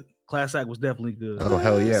good. Class Act was definitely good. Oh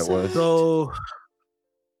hell yeah, it was. So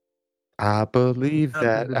I believe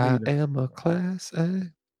that I am a class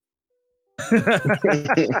act.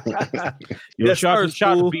 Yes, shout sir, to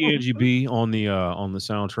school. BNGB on the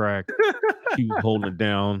soundtrack. She was holding it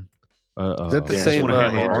down. Is that the yeah, same one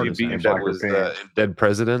of her NGB artists, that Biker was Pants. in Dead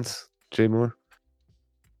Presidents, Jay Moore?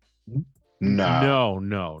 Nah. No.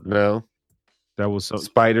 No. That was so,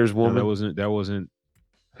 Spider's no, Woman? that wasn't.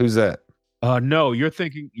 Who's that? No, you're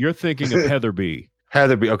thinking of Heather B.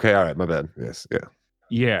 Heather B. Okay, all right, my bad. Yes, yeah.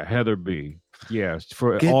 Yeah, Heather B. Yeah,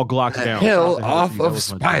 for Get all Glocks the down. hell Shout out to Heather off B. That of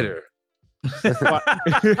was my Spider.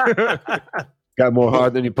 jam. Got more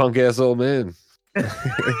heart than you punk ass old man.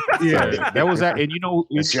 Yeah, that was that. And you know,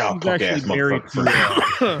 It's she y'all was punk ass actually married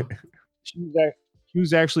motherfucker. to. She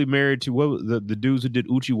was actually married to the dudes who did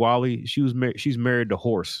Uchi Wally. She's married to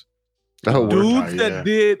Horse. Oh, Dudes Oh, yeah. that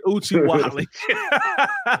did Uchi Wally.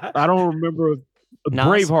 I don't remember. Nas?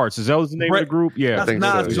 Bravehearts. Is that was the name of the group? Yeah, That's think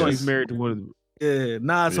so, Nas yes. joint. She's married to one of the Yeah,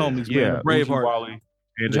 Nas Yeah. homies, yeah man. Braveheart. Uchi Wally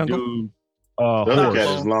and Jungle? the dude. The other Horse.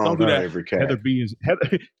 cat is long Don't do that. favorite cat.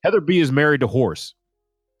 Heather B is married to Horse.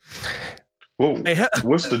 Well, Hey,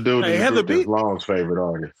 what's the dude Hey, in the Heather group that's B? Long's favorite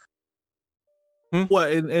artist?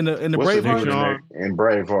 what in the What's the Braveheart? dude in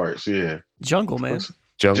Bravehearts? Yeah. Jungle, man. What's-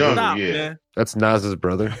 Jungle. Jungle. Stop, yeah. man. That's Nas's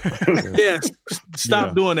brother. Yes, stop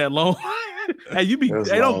Yeah. doing that, Long. Hey, you be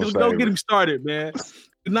That's hey, Long's don't get favorite. him started, man.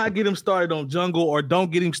 Do not get him started on Jungle, or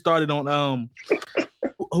don't get him started on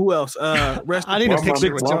who else? Rest I need in a peace,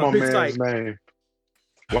 picture with why my Big man's Sight. name?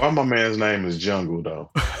 Why my man's name is Jungle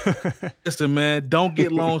though? Listen, man, don't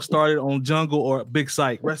get Long started on Jungle or Big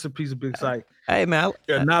Sight. Rest in peace, Big Sight. Hey, man,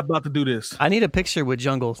 You're not about to do this. I need a picture with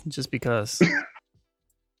Jungle just because.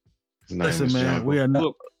 His name Listen, is man, Jungle. we are not.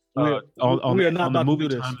 Look, on we are not on the about to movie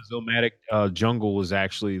do this. Time is Illmatic. Jungle was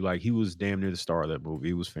actually like he was damn near the star of that movie.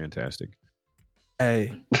 He was fantastic.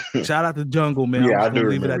 Hey, shout out to Jungle, man. Yeah, I I'm just do gonna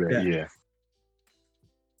leave it remember at that. that. Yeah.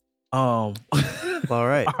 All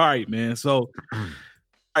right. All right, man. So, all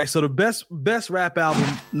right. So the best rap album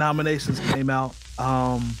nominations came out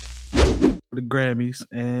for the Grammys,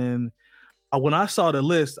 and when I saw the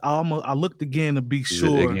list, I looked again to be Is it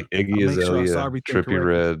sure. Iggy I make sure I saw Azalea, everything Trippie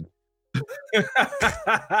correct. Red.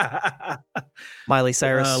 Miley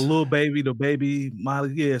Cyrus. Lil Baby, the baby,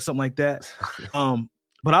 Miley, yeah, something like that.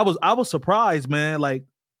 But I was surprised, man. Like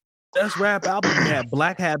best rap album, we had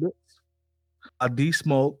Black Habits, D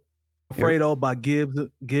Smoke, Fredo by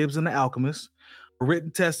Gibbs and the Alchemist,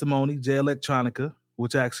 Written Testimony, Jay Electronica,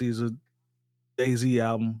 which actually is a Jay-Z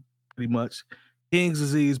album, pretty much. King's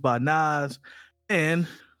Disease by Nas, and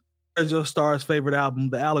Joe Starr's favorite album,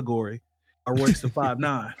 The Allegory, by Royce the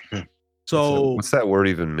 5'9". So What's that word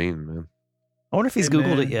even mean, man? I wonder if he's Hey,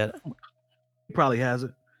 Googled man. it yet. he probably has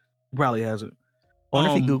it. I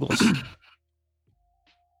wonder if he Googles.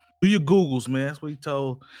 Do your Googles, man. That's what he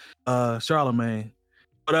told Charlemagne.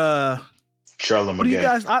 But Charlamagne. what do you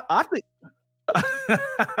guys? I think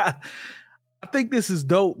I think this is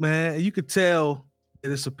dope, man. You could tell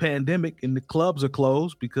that it's a pandemic and the clubs are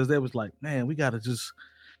closed because they was like, man, we gotta just.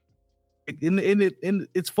 And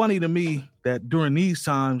it's funny to me that during these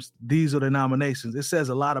times, these are the nominations. It says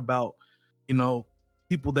a lot about,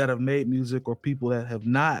 people that have made music or people that have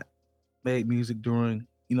not made music during,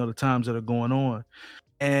 the times that are going on.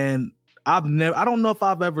 And I don't know if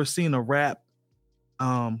I've ever seen a rap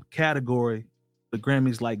category, the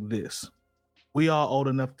Grammys like this. We all old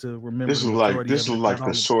enough to remember. This was like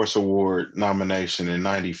the Source Award nomination in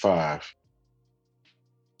 '95.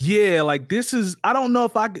 Yeah, like this is. I don't know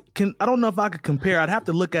if I could compare. I'd have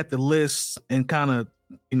to look at the lists and kind of,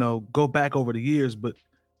 go back over the years. But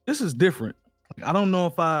this is different. Like, I don't know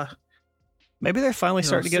if Maybe they're finally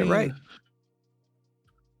starting to get it right.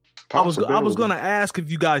 I was going to ask if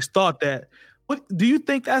you guys thought that. What do you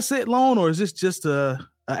think that's it, Lone, or is this just a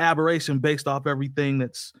aberration based off everything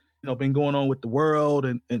that's been going on with the world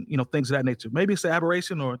and things of that nature? Maybe it's an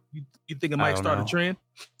aberration, or you think it might start a trend?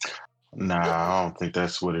 Nah, I don't think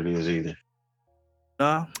that's what it is either.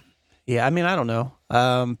 Nah. Yeah, I mean, I don't know.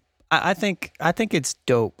 I think it's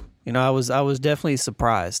dope. I was definitely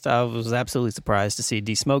surprised. I was absolutely surprised to see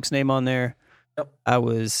D Smoke's name on there. Yep. I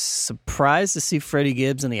was surprised to see Freddie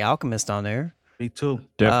Gibbs and the Alchemist on there. Me too.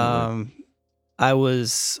 Definitely. I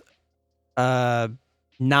was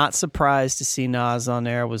not surprised to see Nas on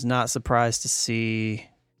there. I was not surprised to see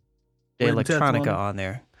Jay Electronica on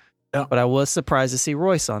there. Yeah. But I was surprised to see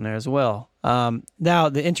Royce on there as well. Now,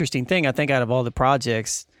 the interesting thing, I think out of all the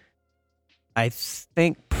projects, I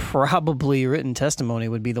think probably Written Testimony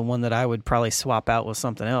would be the one that I would probably swap out with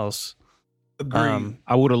something else. Agreed.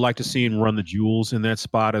 I would have liked to see him run the jewels in that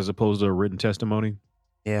spot as opposed to a Written Testimony.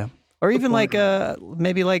 Yeah. Or even point. like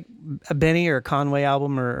maybe like a Benny or a Conway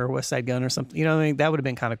album or West Side Gun or something. You know what I mean? That would have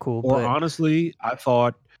been kind of cool. Or but honestly, I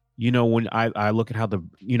thought when I look at how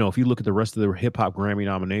if you look at the rest of the hip hop Grammy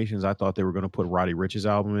nominations, I thought they were going to put Roddy Ricch's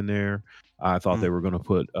album in there. I thought they were going to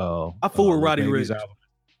put I fool with Roddy Ricch album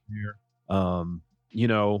in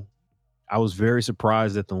there. I was very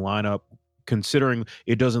surprised at the lineup, considering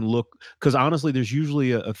it doesn't look, because honestly, there's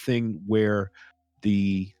usually a thing where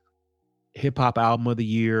the hip hop album of the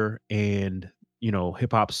year and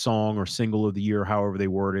hip hop song or single of the year, however they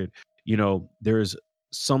word it, there's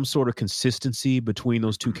some sort of consistency between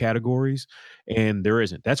those two categories, and there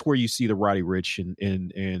isn't. That's where you see the Roddy Ricch and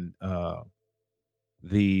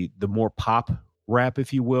the more pop rap,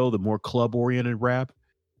 if you will, the more club oriented rap.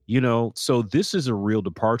 So this is a real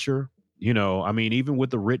departure. Even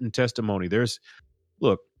with the written testimony, the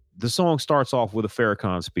song starts off with a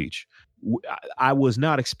Farrakhan speech. I was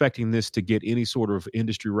not expecting this to get any sort of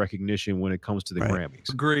industry recognition when it comes to the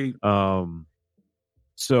Grammys. Agreed.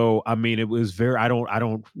 So it was very. I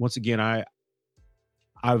don't. Once again,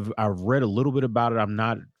 I've read a little bit about it. I'm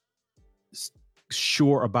not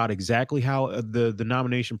sure about exactly how the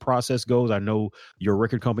nomination process goes. I know your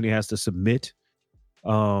record company has to submit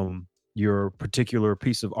your particular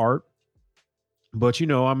piece of art. But,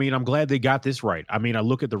 I'm glad they got this right. I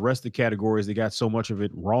look at the rest of the categories, they got so much of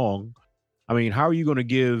it wrong. How are you going to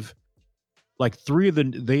give like three of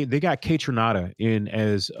they got Kaytranada in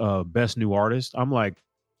as best new artist? I'm like,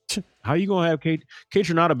 how you going to have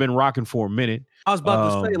Kaytranada been rocking for a minute? I was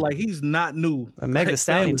about to say, like, he's not new. Meg Thee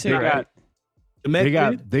Stallion too, right?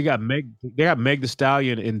 They got Meg Thee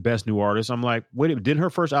Stallion in best new artist. I'm like, wait, didn't her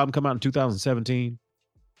first album come out in 2017?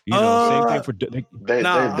 Same thing for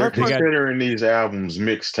they're considering these albums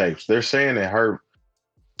mixtapes. They're saying that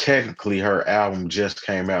technically her album just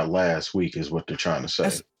came out last week, is what they're trying to say.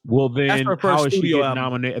 Then how is she getting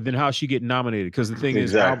nominated? Then how is she getting nominated? Because the thing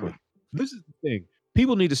is, this is the thing.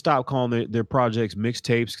 People need to stop calling their projects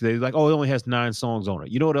mixtapes because they're like, oh, it only has 9 songs on it.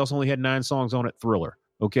 You know what else only had 9 songs on it? Thriller.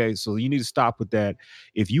 Okay, so you need to stop with that.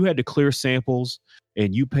 If you had to clear samples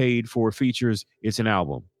and you paid for features, it's an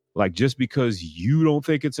album. Like, just because you don't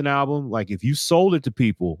think it's an album, like if you sold it to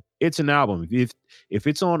people, it's an album. If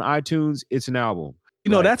it's on iTunes, it's an album.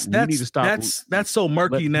 That's so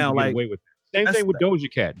murky now. Like, same thing with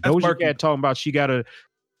Doja Cat. Doja Cat talking about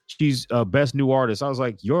she's best new artist. I was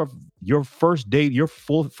like, your first debut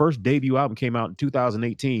album came out in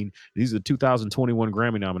 2018. These are the 2021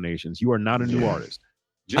 Grammy nominations. You are not a new artist.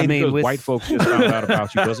 Just because white folks just found out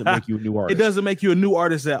about you doesn't make you a new artist. It doesn't make you a new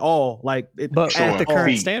artist at all. But at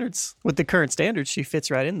the current standards, she fits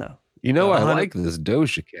right in though. I like this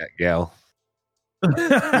Doja Cat gal.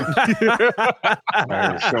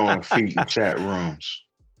 Showing feet in chat rooms.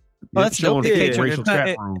 Well, that's dope.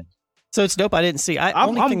 Chat rooms. So it's dope. I didn't see.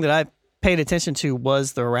 Only thing that I paid attention to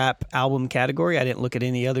was the rap album category. I didn't look at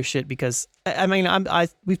any other shit because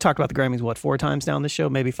we've talked about the Grammys 4 times now on this show,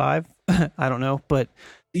 maybe 5. I don't know, but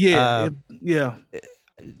yeah.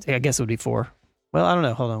 I guess it would be 4. Well, I don't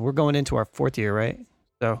know. Hold on, we're going into our 4th year, right?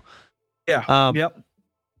 So yeah, yep.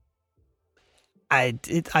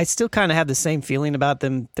 I still kind of have the same feeling about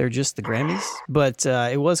them. They're just the Grammys, but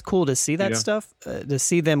it was cool to see that stuff, to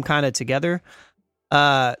see them kind of together.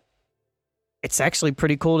 It's actually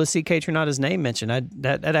pretty cool to see Kaytranada's name mentioned.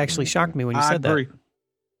 That actually shocked me when you said that.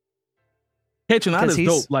 Kaytranada's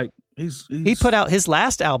dope. Like he put out his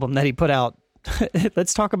last album that he put out.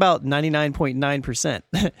 Let's talk about 99.9%.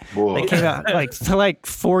 It came out like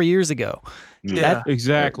 4 years ago. Yeah,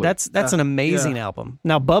 exactly. That's an amazing album.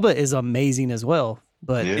 Now Bubba is amazing as well,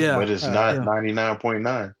 but but it's not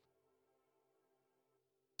 99.9.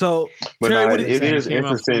 So, but Terry, it is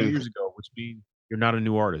interesting. 4 years ago, which means you're not a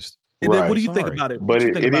new artist. Right. What do you think about it? But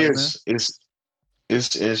it's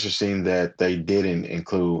interesting that they didn't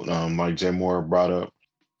include, like Jay Moore brought up,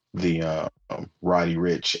 the Roddy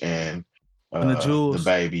Ricch and the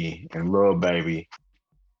Baby and Lil Baby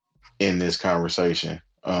in this conversation,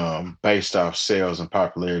 based off sales and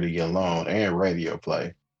popularity alone and radio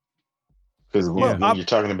play. Because when you're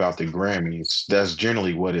talking about the Grammys, that's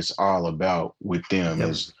generally what it's all about with them,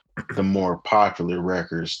 is the more popular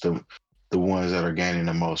records, the ones that are gaining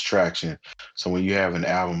the most traction. So when you have an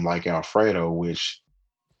album like Alfredo, which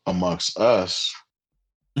amongst us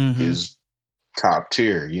is top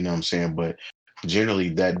tier, you know what I'm saying? But generally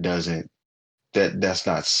that's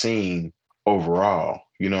not seen overall.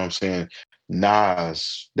 You know what I'm saying?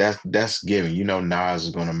 Nas, that's given. Nas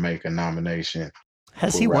is going to make a nomination.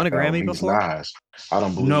 Has he won a Grammy before? Nas. I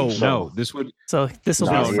don't believe so. No, this will be Nas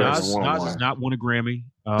has not won a Grammy.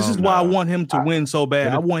 This is why I want him to win so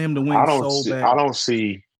bad. I want him to win bad. I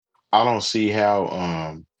don't see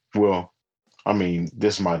how. Well, I mean,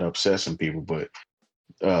 this might upset some people, but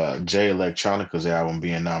Jay Electronica's album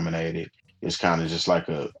being nominated is kind of just like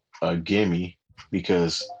a a gimme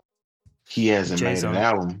because he hasn't Jay's made an on it.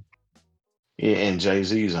 album, and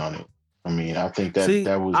Jay-Z's on it. I mean, I think that See,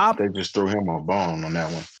 they just threw him a bone on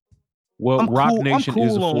that one. Well, I'm Rock cool- I'm Nation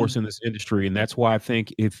is a cool force on- in this industry, and that's why I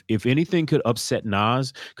think if anything could upset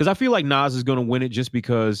Nas, because I feel like Nas is going to win it just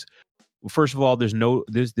because, first of all, there's no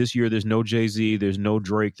this year there's no Jay-Z, there's no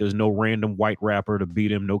Drake, there's no random white rapper to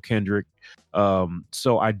beat him, no Kendrick,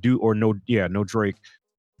 so I do or no Drake.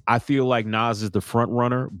 I feel like Nas is the front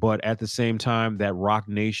runner, but at the same time, that Rock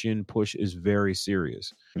Nation push is very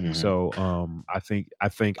serious. Mhm. So I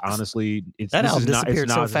think honestly, it's That this album is not it's disappeared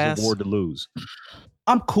so Nas' fast. award to lose.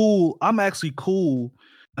 I'm cool. I'm actually cool.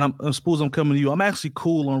 And I suppose I'm coming to you. I'm actually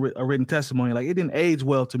cool on a written testimony. Like, it didn't age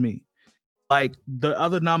well to me. Like, the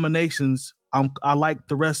other nominations, I like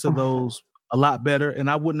the rest of those a lot better, and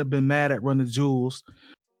I wouldn't have been mad at Run the Jewels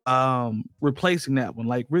replacing that one.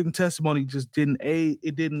 Like, written testimony just didn't age.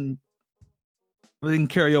 It didn't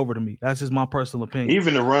carry over to me. That's just my personal opinion.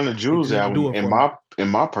 Even the Run the Jewels didn't do album, it for in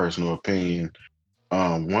my personal opinion,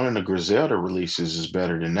 one of the Griselda releases is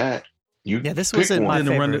better than that. Yeah, this pick wasn't my one.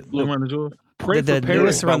 Didn't favorite. Run the Jewels. Pray The for Paris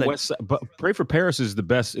newest by Run the- West, but Pray for Paris is the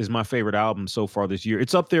best. Is my favorite album so far this year.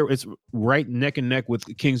 It's up there. It's right neck and neck with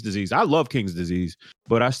King's Disease. I love King's Disease,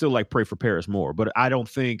 but I still like Pray for Paris more. But I don't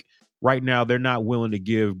think right now they're not willing to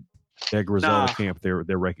give that Griselda Nah. camp their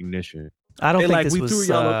recognition. I don't They think like, this we was. threw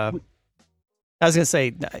y'all. I was gonna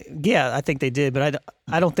say, yeah, I think they did, but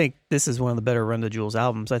I don't think this is one of the better Run the Jewels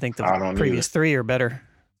albums. I think I the don't previous three are better.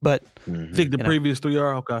 But Mhm. I think the you know. previous 3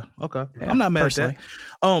 are okay. Yeah, I'm not mad personally. at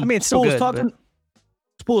that. I mean, it's still Spools, good,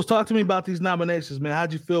 Spools, talk to me about these nominations, man.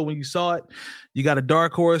 How'd you feel when you saw it? You got a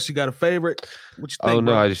dark horse, you got a favorite. What you think? Oh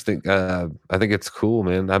no, bro? I just think I think it's cool,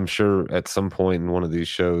 man. I'm sure at some point in one of these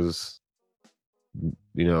shows,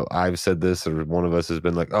 you know, I've said this or one of us has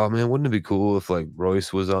been like, "Oh man, wouldn't it be cool if like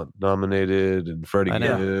Royce was nominated and Freddie I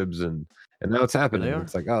know. Gibbs and now it's happening." They are.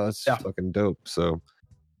 It's like, oh, that's Yeah. fucking dope. So,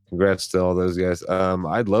 congrats to all those guys.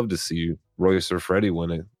 I'd love to see Royce or Freddie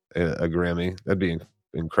win a Grammy. That'd be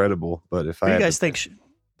incredible. But if what do I you had guys to think?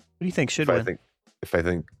 What do you think should if I win?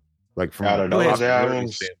 think like from Out a of those popularity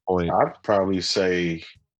albums, standpoint, I'd probably say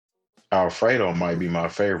Alfredo might be my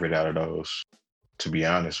favorite out of those. To be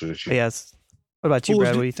honest with you, Yes. What about you, Who's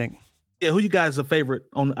Brad? the- What do you think? Yeah, who you guys a favorite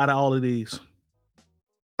out of all of these?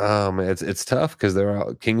 it's tough because they're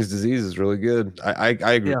all, King's Disease is really good. I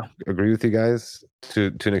agree, Yeah. agree with you guys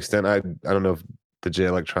to an extent. I don't know if the Jay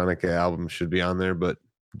Electronica album should be on there, but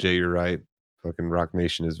Jay, you're right. Fucking Rock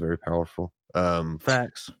Nation is very powerful.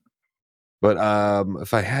 Facts. But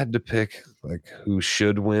if I had to pick like who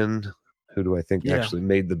should win, who do I think Yeah. actually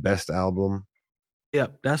made the best album?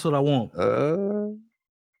 Yep, that's what I want. Uh,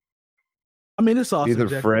 I mean, it's all either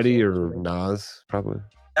subjective, Freddie so- or Nas, probably.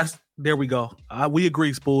 There we go. We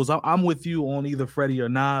agree, Spools. I'm with you on either Freddie or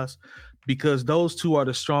Nas because those two are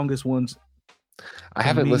the strongest ones. I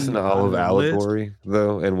haven't me, listened to all of on the list- Allegory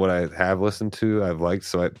though, and what I have listened to, I've liked.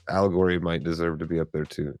 So Allegory might deserve to be up there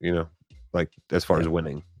too. You know, like as far as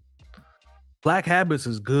winning. Black Habits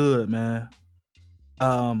is good, man.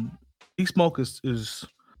 He Smoke is.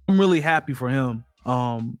 I'm really happy for him. He's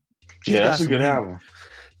yeah, got that's a some good heat. album.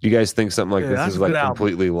 Do you guys think something like Yeah, this that's is a like good album.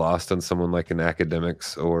 completely lost on someone like an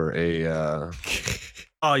Academics or a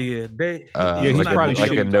Oh yeah, they. Yeah, he's like a- probably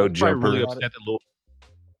like a should- no he's probably really jumper. upset that little.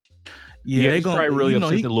 Yeah, Yeah, they he's gonna probably really you know,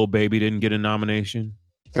 upset he- that Little Baby didn't get a nomination.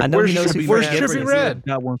 I know he knows who Where's Freddie Gibbs Trippie is. Red?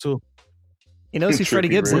 Got one too. He knows who Freddie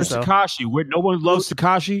Trippie Gibbs Red. is, Where's though. Takashi? Where no one loves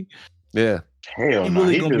Takashi. yeah. Hell He no,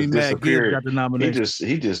 really he gonna be just mad. Gibbs disappeared. got the nomination.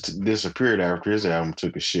 He just disappeared after his album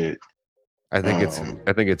took a shit. I think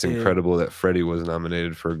it's Yeah. incredible that Freddie was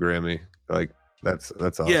nominated for a Grammy. Like that's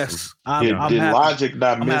awesome. Yes, Did I'm happy. Logic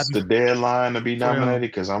not I'm miss happy the deadline to be for him. nominated?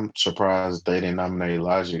 Because I'm surprised they didn't nominate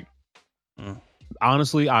Logic.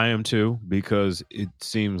 Honestly, I am too, because it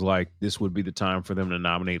seems like this would be the time for them to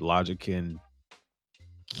nominate Logic and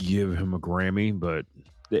give him a Grammy, but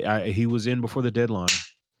he was in before the deadline.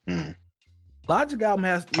 Logic album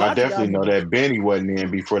has. I Logic definitely album- know that Benny wasn't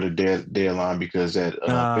in before the deadline because that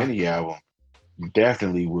Nah. Benny album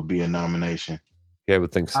definitely would be a nomination. Yeah, I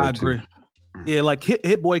would think so I too. agree. Yeah, like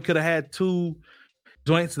Hit Boy could have had 2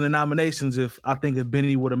 joints in the nominations if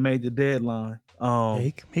Benny would have made the deadline.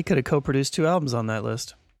 He could have co-produced 2 albums on that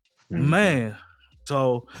list. Man,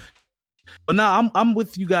 so, but now I'm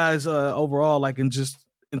with you guys overall, like in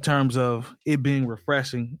terms of it being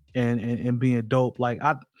refreshing and being dope. Like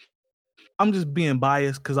I'm just being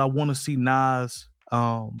biased because I want to see Nas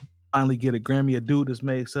finally get a Grammy. A dude that's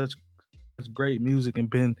made such great music and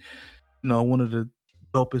been, one of the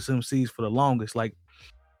dopest MCs for the longest. Like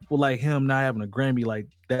people like him not having a Grammy, like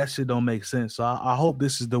that shit don't make sense. So I hope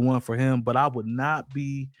this is the one for him. But I would not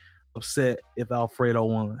be upset if Alfredo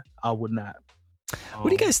won. I would not. What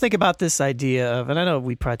do you guys think about this idea of, and I know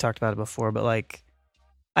we probably talked about it before, but like,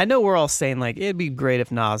 I know we're all saying like, it'd be great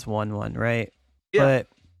if Nas won one, right? Yeah. But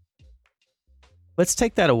let's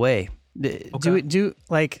take that away. Okay. Do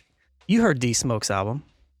like, you heard D Smoke's album.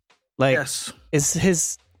 Like, Yes.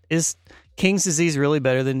 is King's Disease really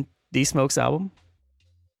better than D Smoke's album?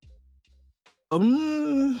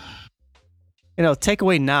 You know, take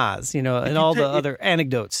away Nas, you know, and all the other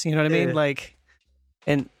anecdotes, you know what I mean? Like,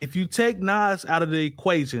 and if you take Nas out of the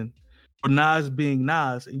equation, or Nas being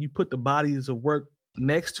Nas, and you put the bodies of work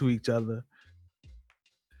next to each other,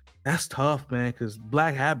 that's tough, man, because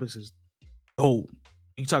Black Habits is dope.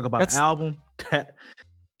 You talk about an album,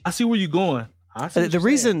 I see where you're going. The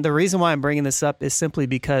reason why I'm bringing this up is simply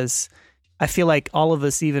because I feel like all of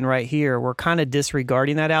us, even right here, we're kind of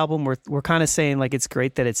disregarding that album. We're kind of saying like it's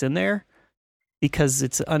great that it's in there because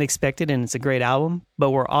it's unexpected and it's a great album, but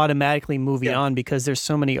we're automatically moving on because there's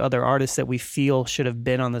so many other artists that we feel should have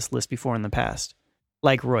been on this list before in the past,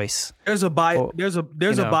 like Royce. There's a bias. There's a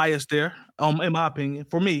bias there. In my opinion,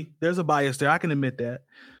 for me, there's a bias there. I can admit that.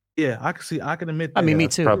 Yeah, I can admit that. I mean, me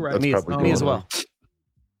too. Me as well.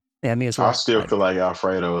 Yeah, me as well. I still feel like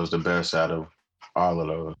Alfredo is the best out of all of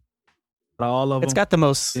those. All of them. It's got the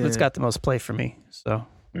most. Yeah. It's got the most play for me. So.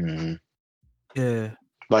 Mm-hmm. Yeah.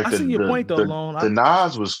 Like I see your point though, Lone. The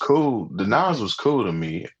Nas was cool. The Nas was cool to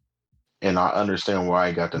me, and I understand why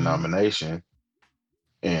he got the nomination.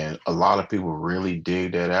 And a lot of people really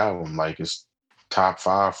dig that album. Like it's top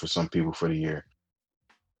 5 for some people for the year.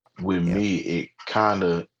 With me, it kind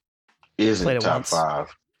of isn't top 5.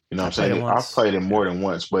 You know what I'm saying? I've played it more than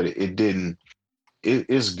once, but it didn't.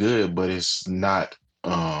 It's good, but it's not.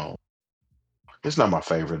 It's not my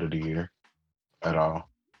favorite of the year at all.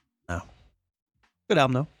 No. Good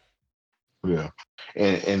album though. Yeah,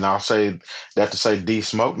 and I'll say that to say D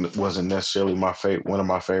Smoke wasn't necessarily one of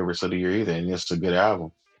my favorites of the year either, and it's a good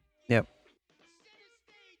album. Yep.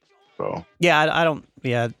 So yeah, I don't.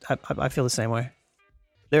 Yeah, I feel the same way.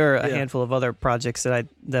 There are a handful of other projects that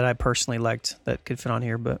I personally liked that could fit on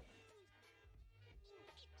here, but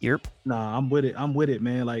yep. Nah, I'm with it,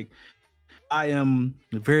 man. Like I am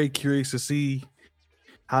very curious to see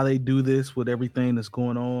how they do this with everything that's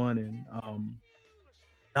going on, and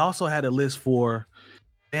I also had a list for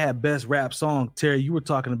they had best rap song. Terry, you were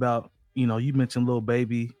talking about, you mentioned Lil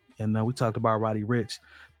Baby, and we talked about Roddy Ricch.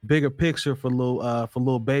 Bigger Picture for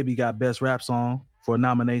Lil Baby got best rap song for a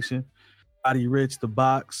nomination. Roddy Ricch, The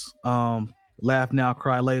Box, Laugh Now,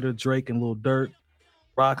 Cry Later, Drake and Lil Durk,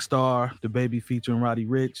 Rockstar, The Baby featuring Roddy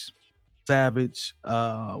Ricch, Savage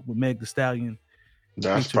with Meg Thee Stallion.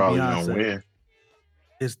 That's probably gonna win.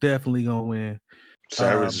 It's definitely gonna win.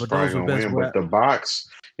 Savage is probably gonna win, but The Box,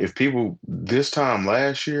 if people this time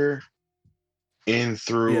last year,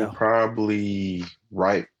 probably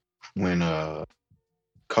right when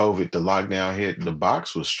COVID, the lockdown hit, The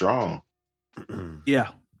Box was strong. Yeah.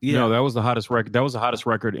 No, that was the hottest record. That was the hottest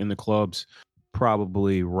record in the clubs,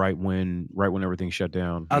 probably right when everything shut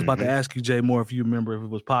down. I was about to ask you, Jay Moore, if you remember if it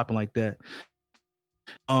was popping like that.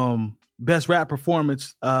 Best rap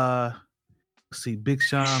performance. Let's see, Big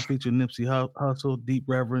Sean featuring Nipsey Hussle, Deep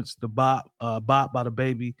Reverence, The Bop, Bop by The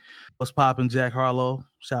Baby, What's Poppin', Jack Harlow.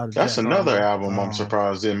 Shout out to That's Jack another Harlow. album I'm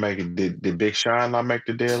surprised didn't make it. Did Big Sean not make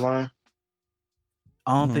the deadline?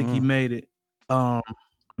 I don't think he made it.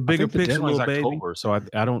 Bigger Picture, Lil Baby. October, so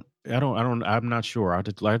I don't. I'm not sure. I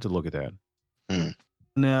have to look at that.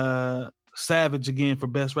 And Savage again for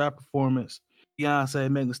best rap performance. Beyonce,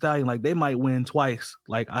 Meg Thee Stallion, like they might win twice.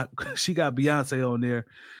 Like she got Beyonce on there.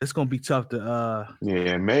 It's gonna be tough to.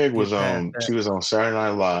 Yeah, Meg was on. She was on Saturday Night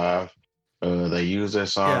Live. They used that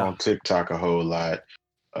song on TikTok a whole lot.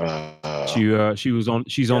 She's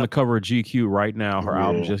on the cover of GQ right now. Her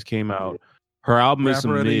album just came out. Her album is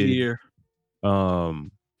some mid. Year.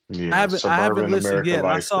 Yeah, I haven't listened yet.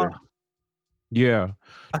 I saw. Yeah,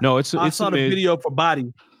 no, I saw the video for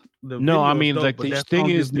Body. No, I mean, like the thing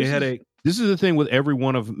is, this is the thing with every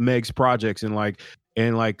one of Meg's projects, and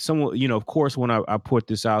someone, of course, when I put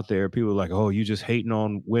this out there, people are like, "Oh, you just hating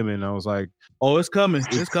on women." I was like, "Oh, it's coming,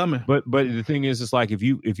 it's coming." But the thing is, it's like if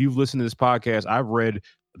you've listened to this podcast, I've read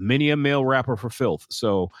many a male rapper for filth,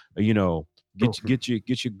 so get your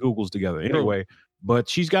Googles together anyway. But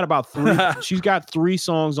she's got about 3. She's got 3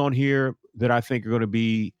 songs on here that I think are going to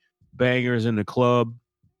be bangers in the club.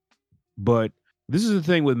 But this is the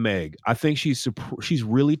thing with Meg. I think she's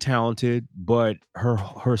really talented, but her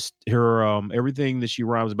everything that she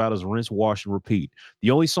rhymes about is rinse, wash, and repeat.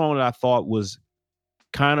 The only song that I thought was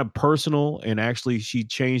kind of personal, and actually she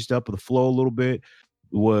changed up the flow a little bit,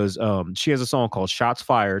 was she has a song called Shots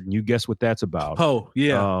Fired, and you guess what that's about. Oh,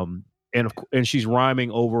 yeah. And she's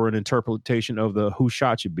rhyming over an interpretation of the Who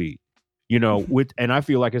Shot You beat. You know, and I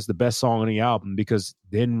feel like it's the best song on the album because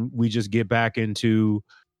then we just get back into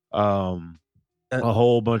a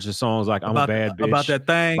whole bunch of songs like I'm a bad bitch, about that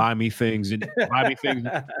thing, buy me things and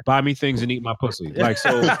eat my pussy. Like,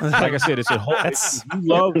 so like I said, it's a whole, if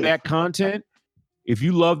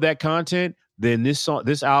you love that content, then this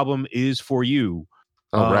album is for you.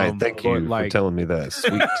 All right, thank you for telling me that.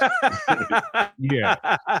 Sweet. Yeah,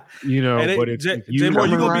 you know, but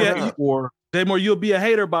J-More, you'll be a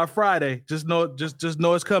hater by Friday. Just know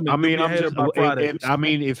it's coming. I mean,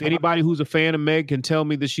 if anybody who's a fan of Meg can tell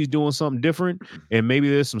me that she's doing something different, and maybe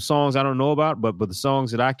there's some songs I don't know about, but the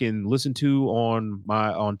songs that I can listen to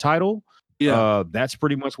on Tidal, that's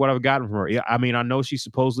pretty much what I've gotten from her. Yeah, I mean, I know she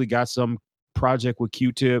supposedly got some project with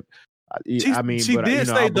Q-Tip. She said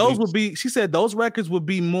those records would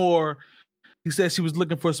be more. He said she was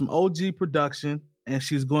looking for some OG production, and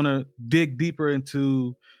she's gonna dig deeper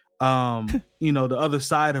into, the other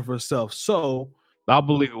side of herself. So I'll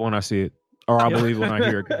believe it when I see it, or I'll believe it when I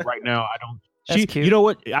hear it. 'Cause right now, I don't. That's cute. You know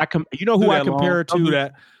what? I compare her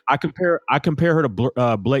to? I compare her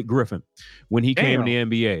to Blake Griffin when he came in the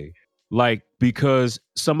NBA. Like, because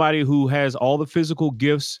somebody who has all the physical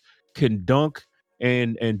gifts can dunk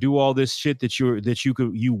and do all this shit that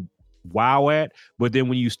you wow at, but then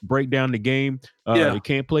when you break down the game, you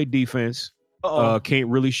can't play defense, can't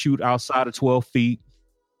really shoot outside of 12 feet,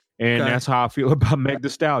 and that's how I feel about Meg Thee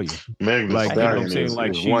Stallion. Meg Thee Stallion is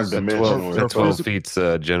one dimensional. 12 feet's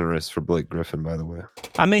generous for Blake Griffin, by the way.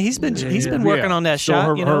 I mean, he's been working on that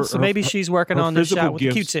shot, so maybe she's working on the shot with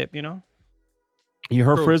the Q-tip,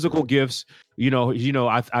 Her physical gifts,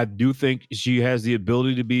 I do think she has the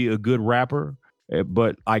ability to be a good rapper.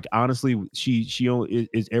 But like, honestly, she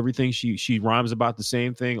is everything. She rhymes about the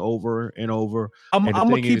same thing over and over.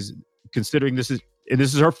 Considering this is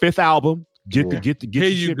her 5th album. Get the Here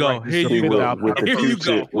you go. Right. Here you go.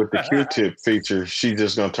 With the Q-Tip feature, she's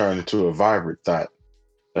just gonna turn into a vibrant thought.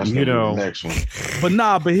 That's the next one. But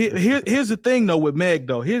here's the thing though with Meg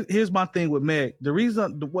though. Here's my thing with Meg. The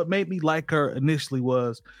reason what made me like her initially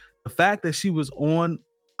was the fact that she was on.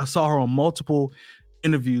 I saw her on multiple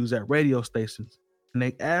interviews at radio stations, and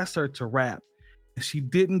they asked her to rap, and she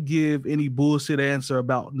didn't give any bullshit answer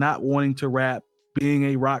about not wanting to rap, being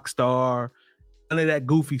a rock star, none of that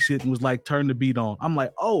goofy shit, and was like, turn the beat on. I'm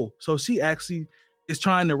like, oh, so she actually is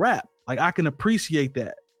trying to rap. Like, I can appreciate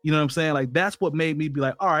that. You know what I'm saying? Like, that's what made me be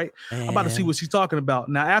like, all right, I'm about to see what she's talking about.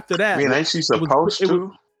 Now, after that, I mean, ain't she supposed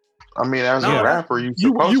to? I mean, as a rapper, you're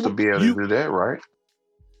supposed to be able to do that, right?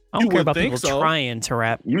 I don't care about people trying to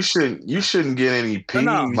rap. You shouldn't get any P's.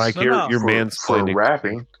 Mike, you're mansplaining. For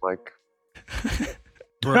rapping. Like,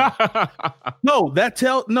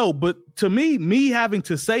 but to me having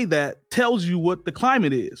to say that tells you what the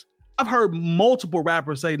climate is. I've heard multiple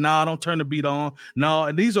rappers say, "Nah, don't turn the beat on." No,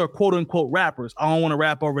 and these are quote unquote rappers. I don't want to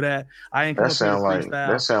rap over that. I ain't coming to freestyle.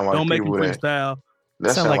 That sound like don't make me freestyle.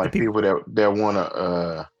 That sound like people that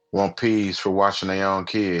want peas for watching their own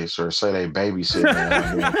kids, or say they babysitting their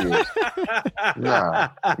own kids. Nah,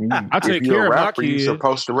 I take care of my kids. You're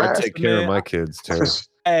supposed to rap. I take care of my kids too.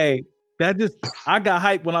 Hey, I got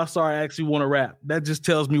hyped when I saw I actually want to rap. That just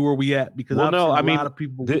tells me where we at, because a lot of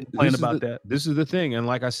people complain about that. This is the thing, and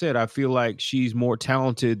like I said, I feel like she's more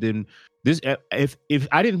talented than this. If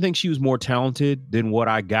I didn't think she was more talented than what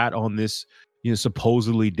I got on this,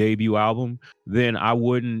 supposedly debut album, then I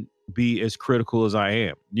wouldn't be as critical as I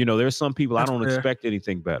am. There's some people I don't expect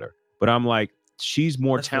anything better, but I'm like, she's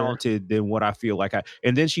more talented than what I feel like.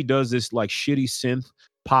 And then she does this like shitty synth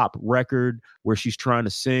pop record where she's trying to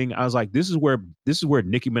sing. I was like, this is where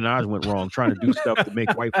Nicki Minaj went wrong, trying to do stuff to make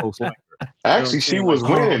white folks like her. Actually, she was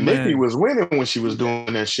winning. Nicki was winning when she was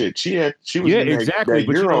doing that shit. She was exactly.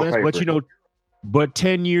 That but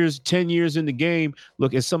 10 years in the game,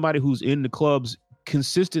 look, as somebody who's in the clubs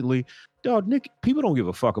consistently, dog, people don't give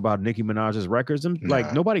a fuck about Nicki Minaj's records.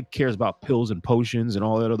 Like, nobody cares about pills and potions and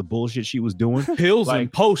all that other bullshit she was doing. Pills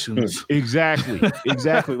and potions. Exactly. Like,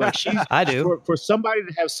 I do. For somebody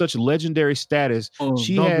to have such legendary status,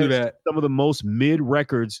 she has some of the most mid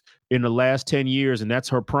records in the last 10 years, and that's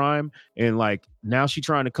her prime. And like, now she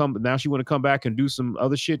want to come back and do some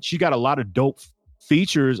other shit. She got a lot of dope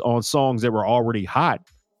features on songs that were already hot.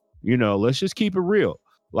 Let's just keep it real.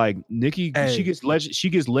 Like, Nicki, she gets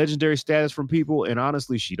legendary status from people, and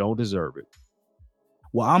honestly, she don't deserve it.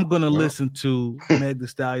 Well, I'm gonna listen to Meg Thee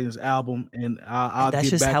Stallion's album, and I'll that's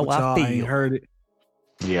get just back how with y'all. I feel. I ain't heard it.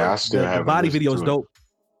 Yeah, I still have. The body video is dope.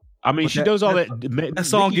 I mean, But she does all that. That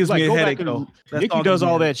song Nikki, gives me a go headache back though. That Nikki song does gives me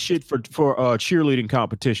all a that shit for cheerleading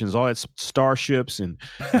competitions, all that starships and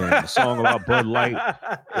the song about Bud Light,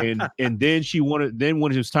 and then she wanted. Then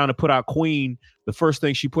when it was time to put out Queen, the first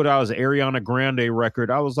thing she put out is an Ariana Grande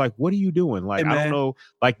record. I was like, "What are you doing?" Like, Hey, I don't know.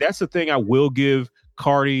 Like, that's the thing I will give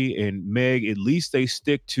Cardi and Meg. At least they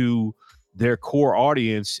stick to their core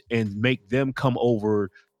audience and make them come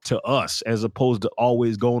over to us as opposed to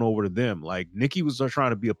always going over to them. Like Nikki was trying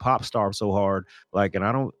to be a pop star so hard, like, and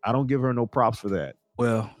I don't give her no props for that.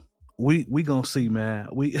 Well, we gonna see, man.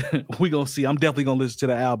 We gonna see. I'm definitely gonna listen to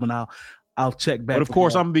the album. I'll check back. But of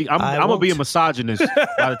course, I'm gonna be a misogynist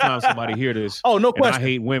by the time somebody hear this. Oh, no question. And I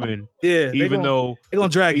hate women. Yeah, even though they're gonna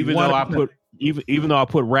drag even you. though I put even though I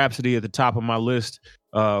put Rhapsody at the top of my list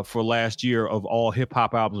for last year of all hip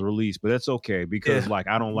hop albums released, but that's okay because like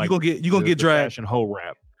I don't like you gonna get dragged. Fashion hoe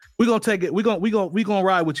rap. We're gonna take it. We're gonna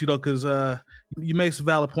ride with you though, because you made some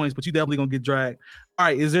valid points, but you definitely gonna get dragged. All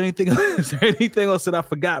right, is there anything else that I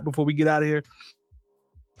forgot before we get out of here?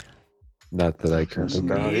 Not that I can That's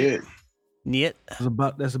think about of. it. Niet.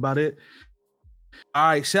 That's about it. All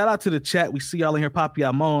right, shout out to the chat. We see y'all in here. Poppy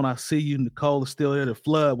Amon, I see you. Nicole is still here. The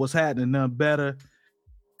Flood, what's happening? None better.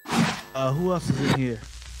 Who else is in here?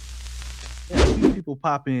 Yeah, a few people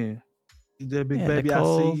pop in. DJ Big Baby,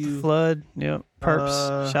 Nicole, I see you. Flood, yep.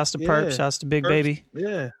 Perps. Shouts to Perps. Shouts to Big Perps, Baby.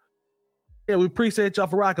 Yeah. Yeah, we appreciate y'all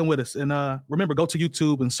for rocking with us. And remember, go to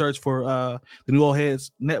YouTube and search for the New Old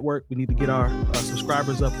Heads Network. We need to get our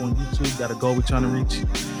subscribers up on YouTube. Got a goal we're trying to reach.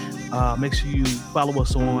 Make sure you follow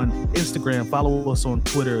us on Instagram. Follow us on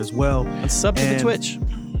Twitter as well. And sub to the Twitch.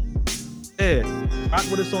 Yeah, rock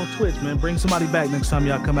with us on Twitch, man. Bring somebody back next time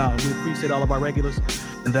y'all come out. We appreciate all of our regulars.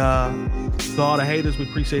 And to all the haters, we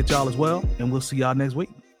appreciate y'all as well. And we'll see y'all next week.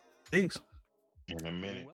 Peace. In a minute.